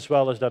messages as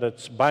well is that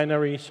it's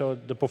binary, so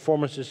the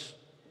performance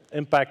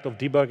impact of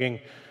debugging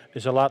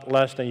is a lot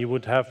less than you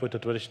would have with the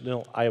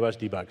traditional iOS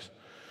debugs.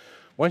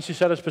 Once you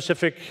set a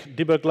specific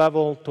debug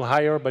level to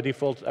higher, by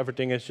default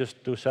everything is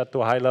just to set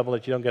to a high level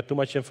that you don't get too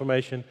much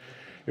information.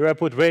 Here I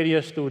put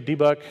radius to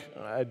debug.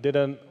 I did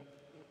a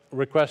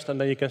request,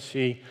 and then you can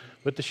see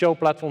with the show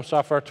platform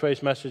software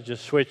trace messages,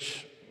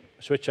 switch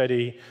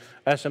ID,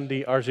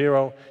 SMD,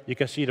 R0, you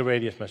can see the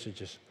radius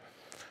messages.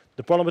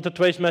 The problem with the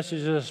trace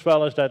messages as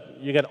well is that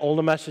you get all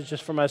the messages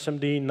from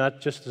SMD,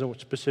 not just the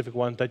specific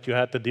one that you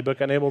had the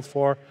debug enabled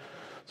for.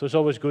 So it's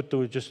always good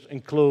to just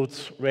include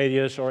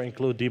radius or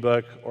include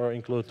debug or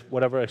include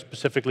whatever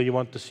specifically you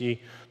want to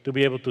see to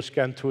be able to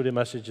scan through the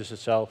messages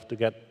itself to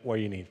get where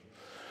you need.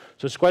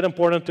 So it's quite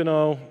important to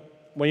know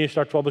when you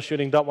start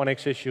troubleshooting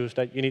 .1x issues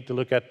that you need to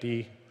look at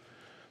the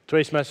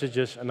trace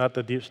messages and not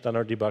the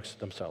standard debugs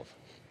themselves.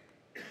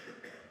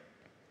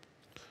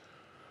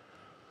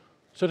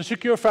 So the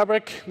secure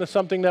fabric, that's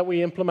something that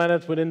we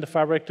implemented within the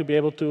fabric to be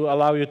able to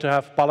allow you to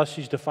have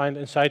policies defined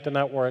inside the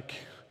network.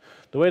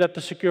 The way that the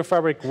secure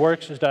fabric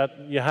works is that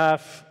you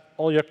have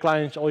all your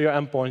clients, all your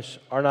endpoints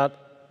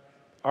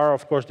are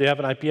of course, they have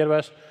an IP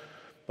address,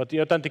 but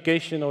the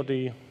authentication or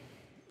the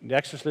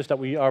access list that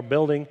we are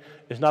building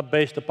is not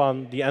based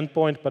upon the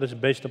endpoint, but is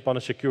based upon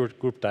a secured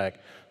group tag.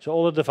 So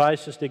all the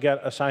devices, they get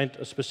assigned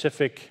a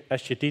specific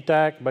SGT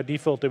tag. By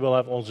default, they will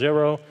have all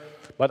 0,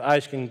 but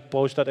ICE can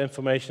post that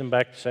information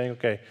back saying,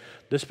 okay,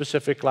 this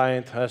specific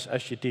client has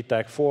SGT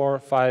tag 4,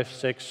 5,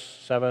 6,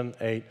 7,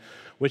 8,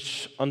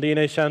 which on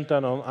DNA Center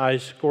and on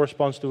ICE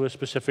corresponds to a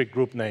specific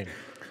group name.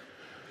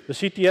 The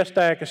CTS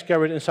tag is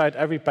carried inside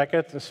every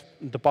packet,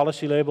 the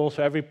policy label,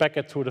 so every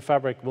packet through the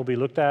fabric will be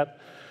looked at.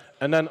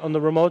 And then on the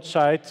remote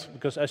side,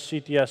 because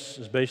SCTS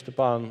is based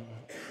upon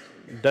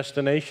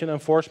destination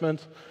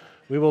enforcement,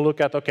 we will look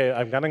at, okay,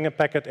 I'm getting a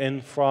packet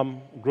in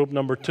from group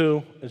number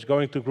 2, it's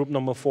going to group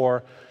number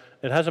 4.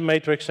 It has a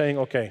matrix saying,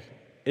 okay,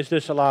 is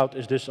this allowed,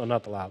 is this or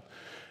not allowed?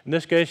 In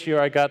this case here,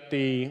 I got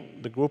the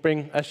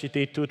grouping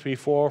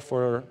SCT234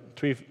 for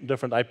 3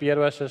 different IP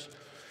addresses.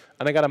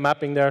 And I got a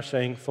mapping there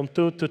saying from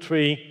 2 to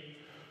 3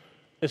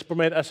 is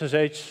permit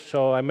SSH.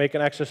 So I make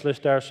an access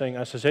list there saying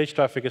SSH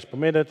traffic is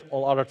permitted,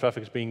 all other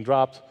traffic is being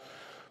dropped.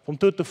 From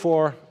 2 to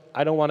 4,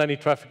 I don't want any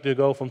traffic to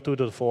go from 2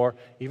 to 4.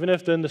 Even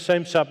if they're in the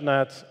same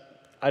subnet,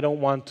 I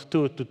don't want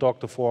 2 to talk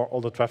to 4,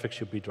 all the traffic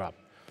should be dropped.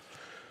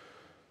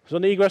 So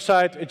on the egress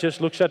side, it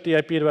just looks at the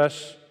IP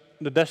address,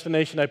 the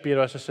destination IP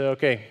address, and say,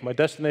 okay, my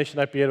destination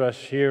IP address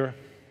here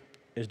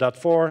is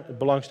 .4, it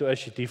belongs to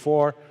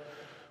SCT4.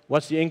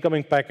 What's the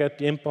incoming packet?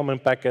 The incoming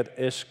packet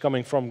is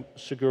coming from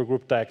secure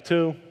group tag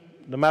 2.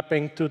 The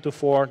mapping 2 to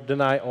 4,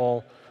 deny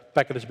all,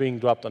 packet is being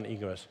dropped on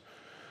egress.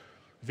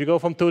 If you go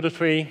from 2 to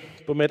 3,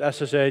 permit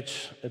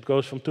SSH, it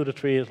goes from 2 to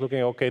 3, it's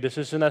looking, okay, this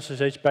is an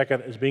SSH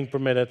packet, it's being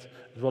permitted,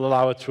 it will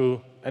allow it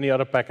through, any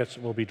other packets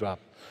will be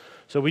dropped.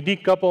 So we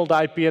decouple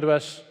the IP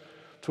address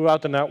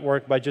throughout the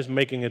network by just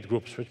making it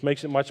groups, which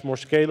makes it much more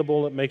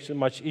scalable, it makes it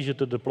much easier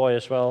to deploy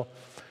as well.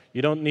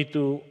 You don't need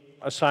to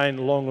assign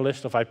a long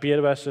list of IP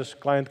addresses.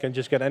 Client can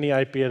just get any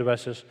IP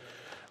addresses.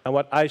 And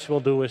what ICE will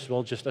do is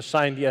we'll just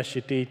assign the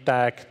SCT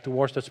tag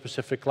towards that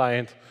specific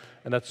client,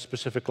 and that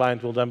specific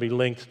client will then be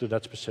linked to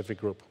that specific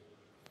group.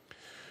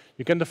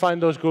 You can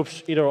define those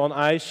groups either on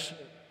ICE.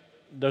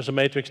 There's a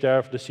matrix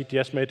there, the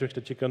CTS matrix,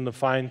 that you can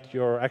define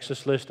your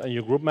access list and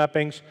your group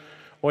mappings.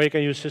 Or you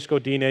can use Cisco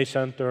DNA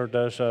Center.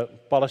 There's a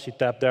policy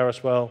tab there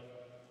as well.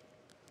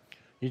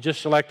 You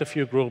just select a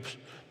few groups,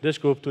 this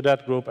group to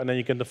that group, and then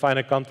you can define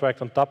a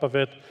contract on top of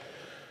it.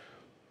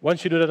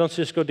 Once you do that on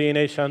Cisco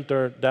DNA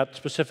Center, that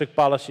specific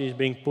policy is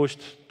being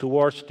pushed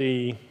towards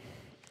the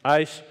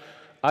ICE.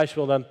 ICE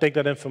will then take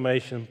that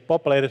information,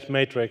 populate its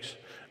matrix,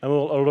 and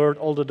will alert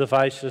all the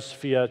devices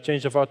via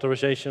change of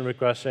authorization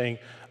request saying,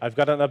 I've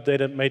got an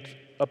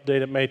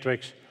updated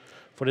matrix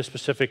for this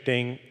specific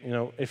thing. You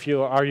know, if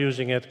you are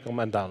using it, come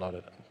and download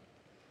it.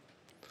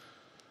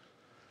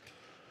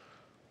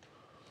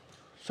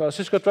 So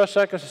Cisco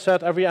TrustSec, as I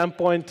said, every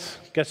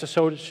endpoint gets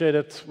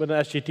associated with an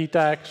SGT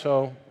tag.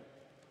 So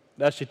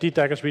the SGT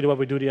tag is really what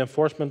we do the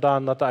enforcement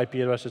on, not the IP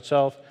address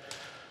itself.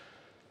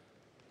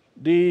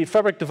 The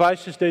fabric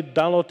devices, they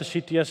download the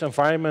CTS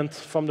environment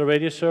from the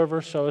radius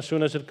server. So as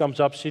soon as it comes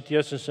up,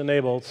 CTS is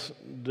enabled.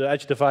 The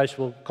edge device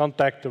will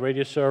contact the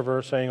radius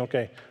server saying,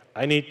 OK,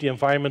 I need the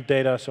environment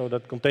data, so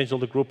that contains all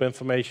the group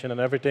information and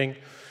everything.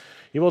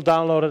 You will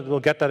download it,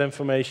 we'll get that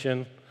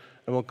information,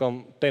 and we'll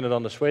contain it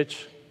on the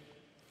switch.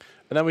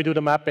 And then we do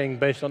the mapping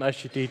based on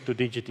SGT to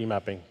DGT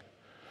mapping.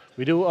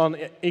 We do on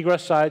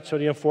egress side, so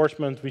the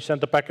enforcement, we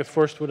send the packet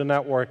first through the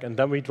network, and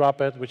then we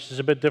drop it, which is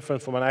a bit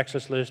different from an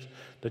access list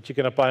that you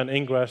can apply on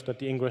ingress, that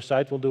the ingress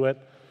side will do it.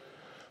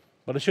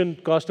 But it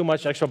shouldn't cost too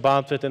much extra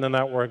bandwidth in the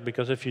network,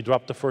 because if you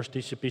drop the first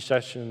TCP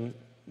session,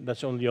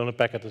 that's only the only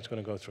packet that's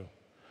going to go through.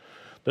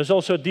 There's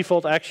also a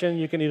default action.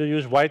 You can either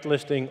use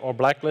whitelisting or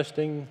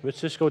blacklisting. With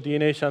Cisco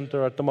DNA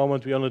Center, at the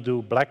moment, we only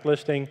do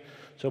blacklisting.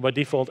 So by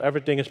default,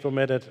 everything is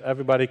permitted.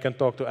 Everybody can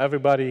talk to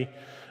everybody.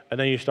 And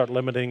then you start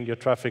limiting your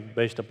traffic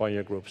based upon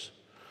your groups.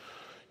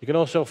 You can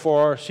also,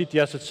 for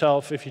CTS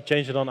itself, if you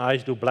change it on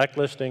ICE, do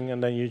blacklisting.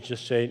 And then you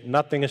just say,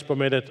 nothing is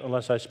permitted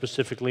unless I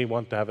specifically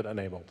want to have it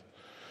enabled.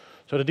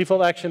 So the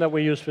default action that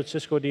we use with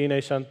Cisco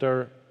DNA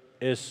Center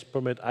is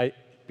permit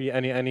IP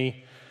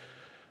any,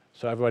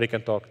 so everybody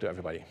can talk to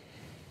everybody.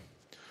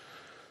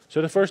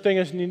 So the first thing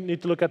is you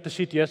need to look at the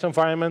CTS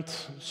environment.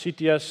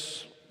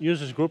 CTS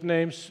uses group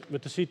names.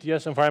 With the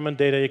CTS environment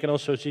data, you can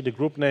also see the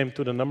group name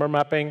to the number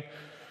mapping.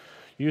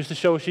 You use the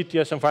show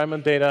CTS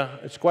environment data.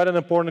 It's quite an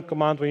important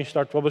command when you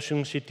start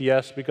troubleshooting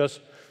CTS, because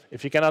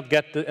if you cannot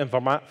get the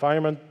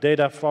environment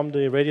data from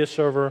the radius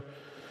server,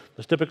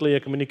 there's typically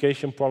a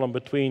communication problem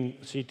between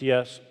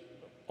CTS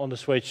on the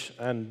switch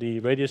and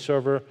the radius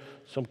server,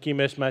 some key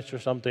mismatch or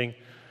something.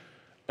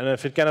 And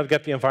if it cannot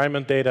get the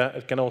environment data,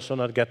 it can also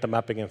not get the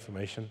mapping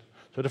information.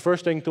 So the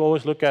first thing to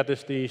always look at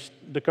is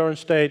the current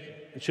state.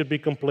 It should be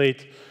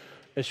complete.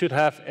 It should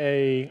have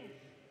a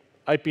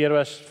IP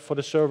address for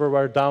the server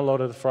where it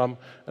downloaded from,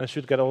 and it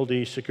should get all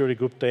the security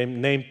group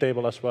name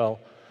table as well,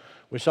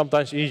 which is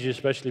sometimes easy,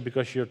 especially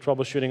because you're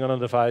troubleshooting on a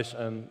device,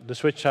 and the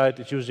switch side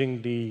is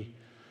using the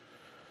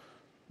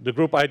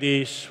group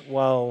IDs,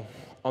 while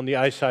on the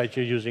ICE side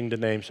you're using the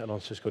names and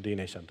on Cisco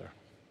DNA Center.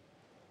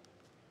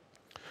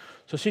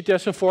 So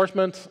CTS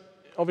enforcement,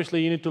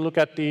 obviously you need to look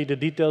at the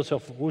details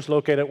of who's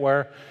located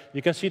where.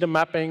 You can see the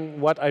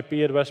mapping, what IP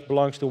address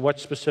belongs to what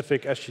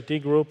specific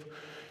SGT group.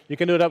 You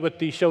can do that with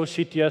the show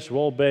CTS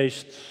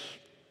role-based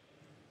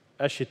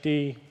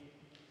SGT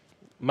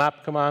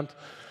map command.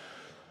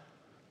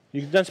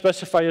 You can then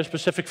specify your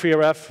specific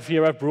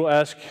VRF brew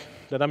ask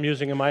that I'm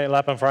using in my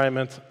lab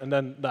environment, and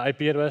then the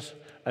IP address.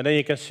 And then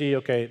you can see,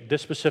 okay,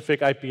 this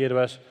specific IP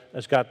address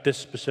has got this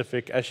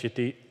specific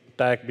SGT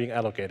tag being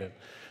allocated.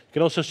 You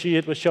can also see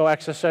it with show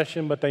access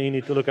session, but then you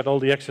need to look at all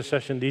the access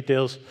session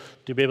details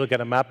to be able to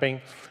get a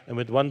mapping. And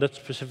with one that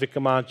specific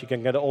command, you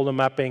can get all the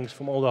mappings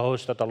from all the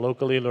hosts that are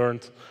locally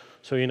learned,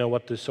 so you know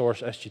what the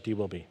source SGT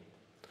will be.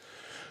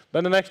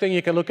 Then the next thing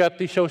you can look at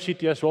the show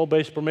CTS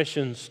role-based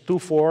permissions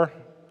 2.4.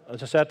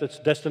 As I said, it's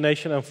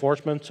destination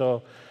enforcement.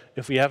 So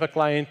if we have a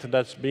client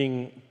that's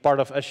being part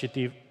of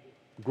SGT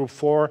group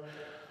 4,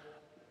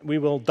 we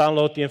will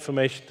download the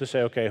information to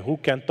say, okay, who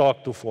can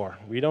talk to 4?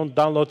 We don't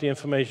download the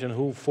information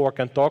who 4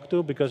 can talk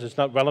to because it's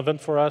not relevant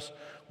for us.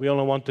 We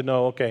only want to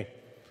know, okay,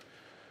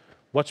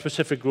 what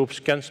specific groups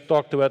can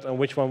talk to it and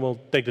which one will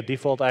take the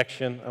default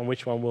action and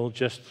which one will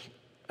just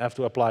have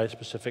to apply a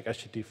specific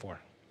SGT4.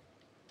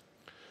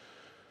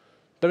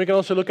 Then we can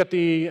also look at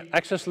the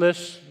access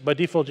list. By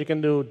default, you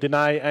can do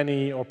deny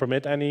any or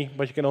permit any,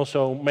 but you can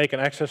also make an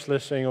access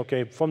list saying,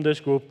 okay, from this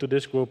group to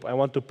this group, I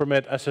want to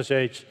permit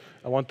SSH,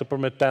 I want to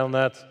permit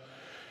telnet.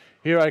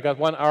 Here I got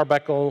one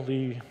RBACL,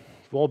 the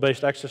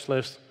role-based access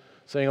list,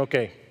 saying,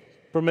 okay,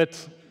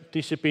 permit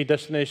TCP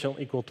destination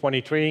equal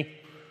 23,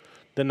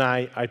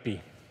 deny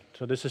IP.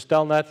 So this is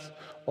telnet.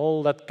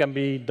 All that can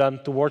be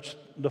done towards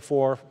the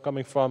 4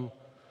 coming from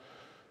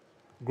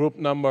group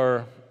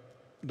number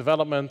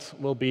development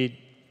will be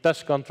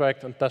test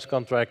contract, and test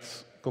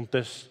contracts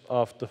consist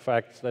of the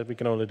fact that we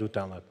can only do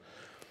telnet.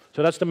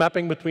 So that's the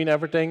mapping between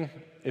everything.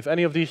 If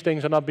any of these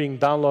things are not being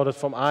downloaded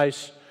from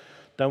ICE,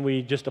 then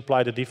we just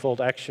apply the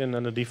default action,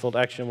 and the default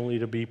action will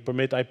either be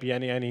permit IP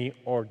any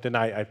or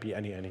deny IP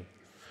any.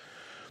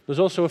 There's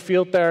also a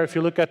field there. If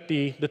you look at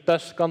the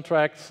test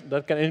contract,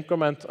 that can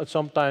increment at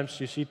some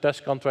times. You see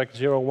test contract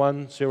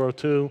 01,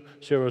 02,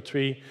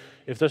 03.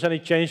 If there's any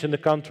change in the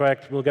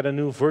contract, we'll get a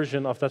new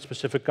version of that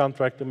specific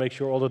contract to make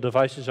sure all the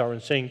devices are in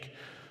sync.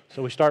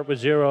 So we start with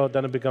 0,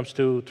 then it becomes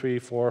 2, 3,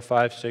 4,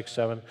 5, 6,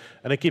 7.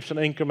 And it keeps on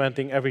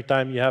incrementing every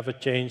time you have a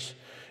change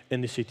in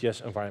the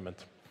CTS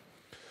environment.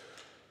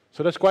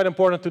 So that's quite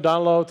important to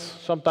download.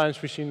 Sometimes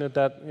we've seen that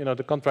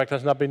the contract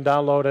has not been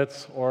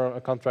downloaded, or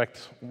a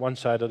contract one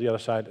side or the other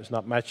side is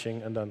not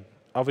matching, and then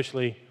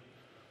obviously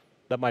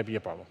that might be a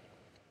problem.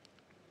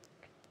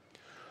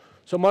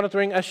 So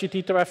monitoring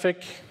SGT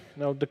traffic.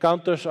 The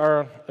counters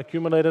are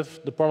accumulated.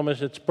 The problem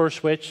is it's per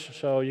switch.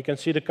 So you can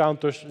see the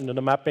counters in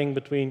the mapping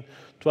between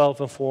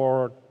 12 and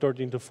 4,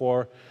 13 to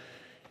 4.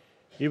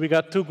 Here we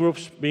got 2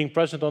 groups being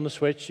present on the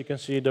switch. You can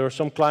see there are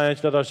some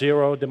clients that are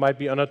 0. They might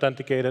be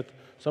unauthenticated.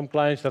 Some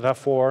clients that have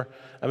 4.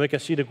 And we can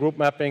see the group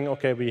mapping.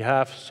 OK, we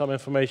have some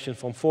information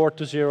from 4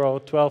 to 0,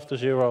 12 to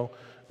 0,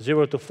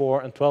 0 to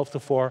 4, and 12 to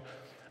 4.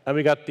 And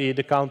we got the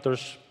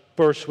counters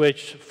per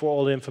switch for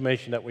all the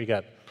information that we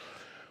get.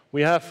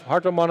 We have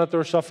hardware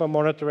monitor, software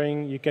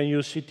monitoring. You can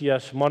use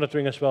CTS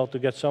monitoring as well to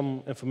get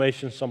some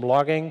information, some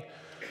logging.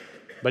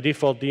 By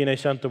default, DNA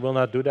Center will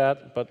not do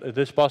that, but it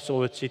is possible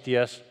with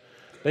CTS.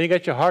 Then you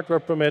get your hardware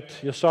permit,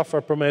 your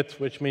software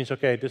permit, which means,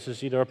 okay, this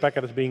is either a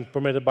packet that's being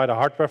permitted by the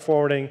hardware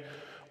forwarding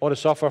or the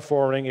software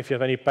forwarding if you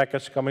have any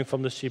packets coming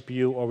from the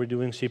CPU, or we're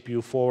doing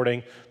CPU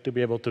forwarding to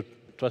be able to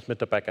transmit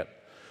the packet.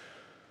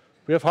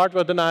 We have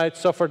hardware denied,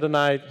 software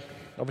denied.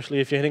 Obviously,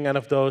 if you're hitting any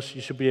of those,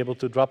 you should be able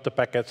to drop the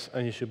packets,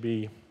 and you should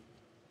be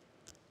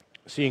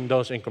seeing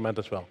those increment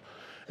as well.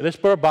 It is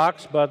per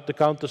box, but the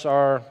counters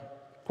are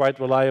quite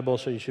reliable,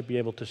 so you should be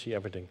able to see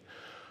everything.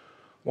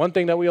 One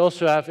thing that we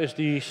also have is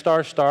the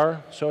star.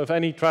 So if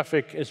any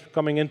traffic is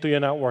coming into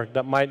your network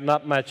that might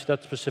not match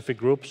that specific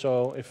group,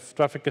 so if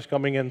traffic is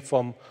coming in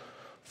from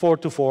 4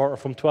 to 4 or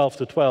from 12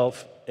 to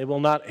 12, it will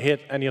not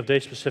hit any of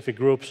these specific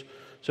groups,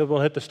 so it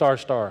will hit the star.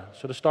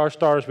 So the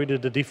star is really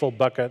the default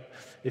bucket.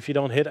 If you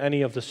don't hit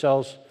any of the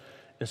cells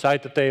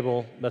inside the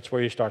table, that's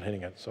where you start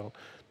hitting it. So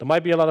there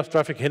might be a lot of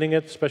traffic hitting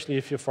it, especially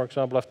if you, for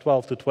example, have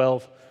 12 to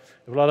 12.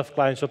 If a lot of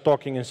clients are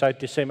talking inside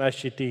the same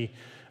SGT,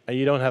 and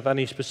you don't have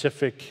any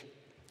specific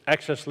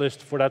access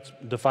list for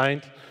that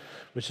defined,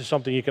 which is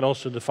something you can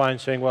also define,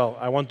 saying, well,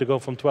 I want to go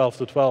from 12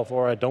 to 12,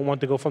 or I don't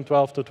want to go from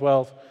 12 to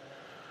 12.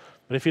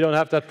 But if you don't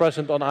have that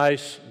present on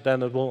ICE,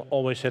 then it will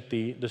always hit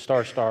the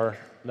star.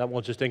 That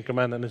will just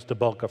increment, and it's the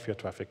bulk of your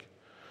traffic.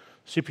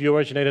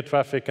 CPU-originated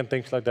traffic and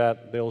things like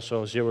that, they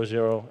also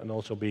 0, and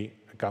also be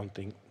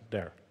accounting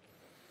there.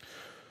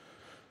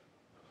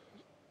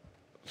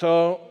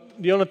 So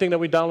the only thing that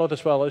we download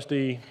as well is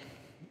the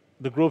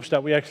groups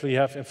that we actually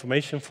have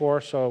information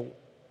for. So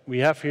we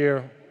have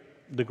here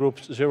the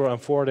groups 0 and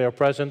 4, they are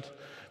present.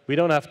 We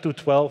don't have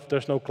 212,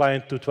 there's no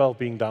client 212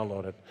 being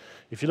downloaded.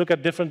 If you look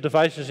at different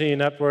devices in your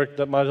network,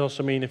 that might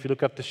also mean if you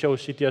look at the show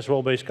CTS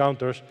role-based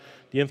counters,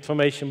 the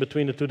information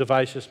between the 2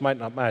 devices might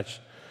not match.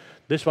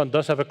 This one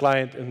does have a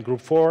client in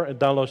group 4, it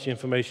downloads the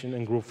information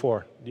in group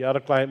 4. The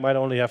other client might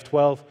only have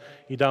 12,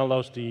 he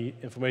downloads the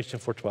information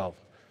for 12.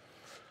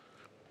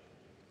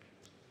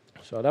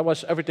 So that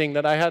was everything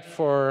that I had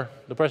for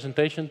the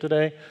presentation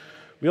today.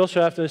 We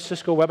also have the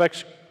Cisco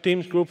WebEx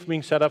Teams groups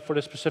being set up for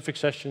the specific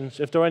sessions.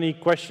 If there are any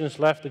questions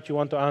left that you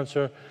want to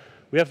answer,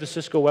 we have the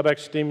Cisco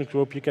WebEx Teams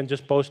group. You can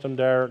just post them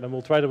there, and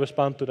we'll try to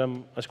respond to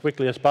them as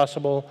quickly as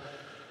possible.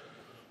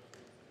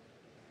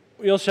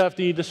 We also have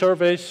the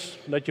surveys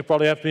that you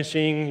probably have been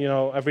seeing. You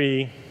know,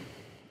 every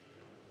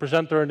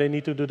presenter, they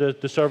need to do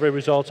the survey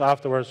results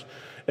afterwards.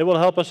 It will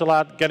help us a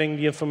lot getting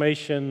the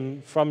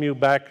information from you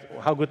back,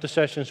 how good the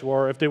sessions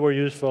were, if they were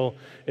useful,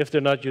 if they're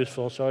not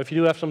useful. So if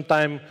you do have some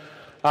time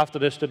after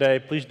this today,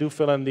 please do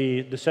fill in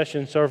the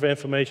session survey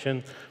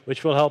information,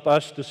 which will help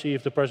us to see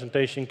if the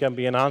presentation can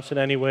be enhanced in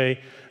any way,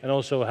 and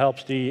also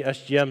helps the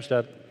SGMs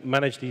that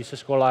manage the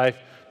Cisco Live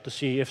to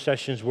see if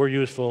sessions were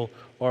useful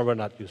or were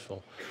not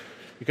useful.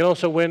 You can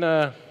also win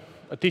a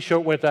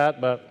T-shirt with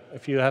that, but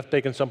if you have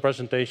taken some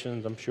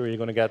presentations, I'm sure you're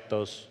going to get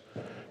those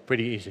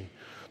pretty easy.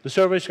 The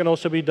surveys can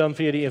also be done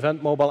via the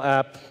Event mobile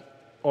app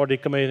or the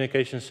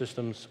communication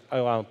systems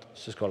around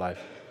Cisco Live.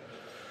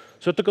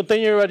 So to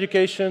continue your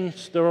education,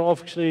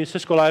 obviously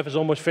Cisco Live is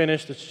almost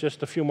finished. It's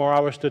just a few more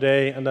hours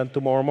today and then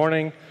tomorrow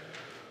morning.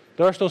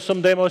 There are still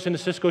some demos in the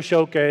Cisco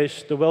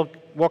Showcase, the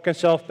walk-in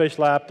self-paced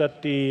lab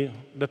that the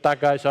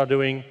tech guys are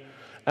doing,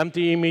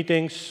 MTE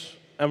meetings,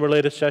 and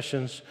related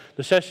sessions.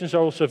 The sessions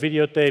are also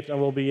videotaped and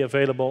will be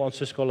available on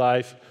Cisco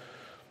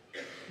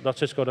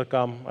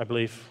Live.cisco.com, I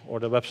believe, or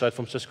the website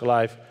from Cisco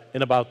Live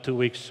in about 2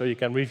 weeks, so you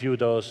can review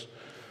those.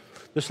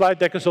 The slide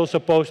deck is also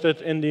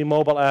posted in the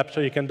mobile app, so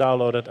you can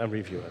download it and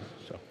review it.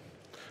 So,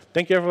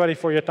 thank you everybody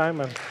for your time.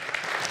 And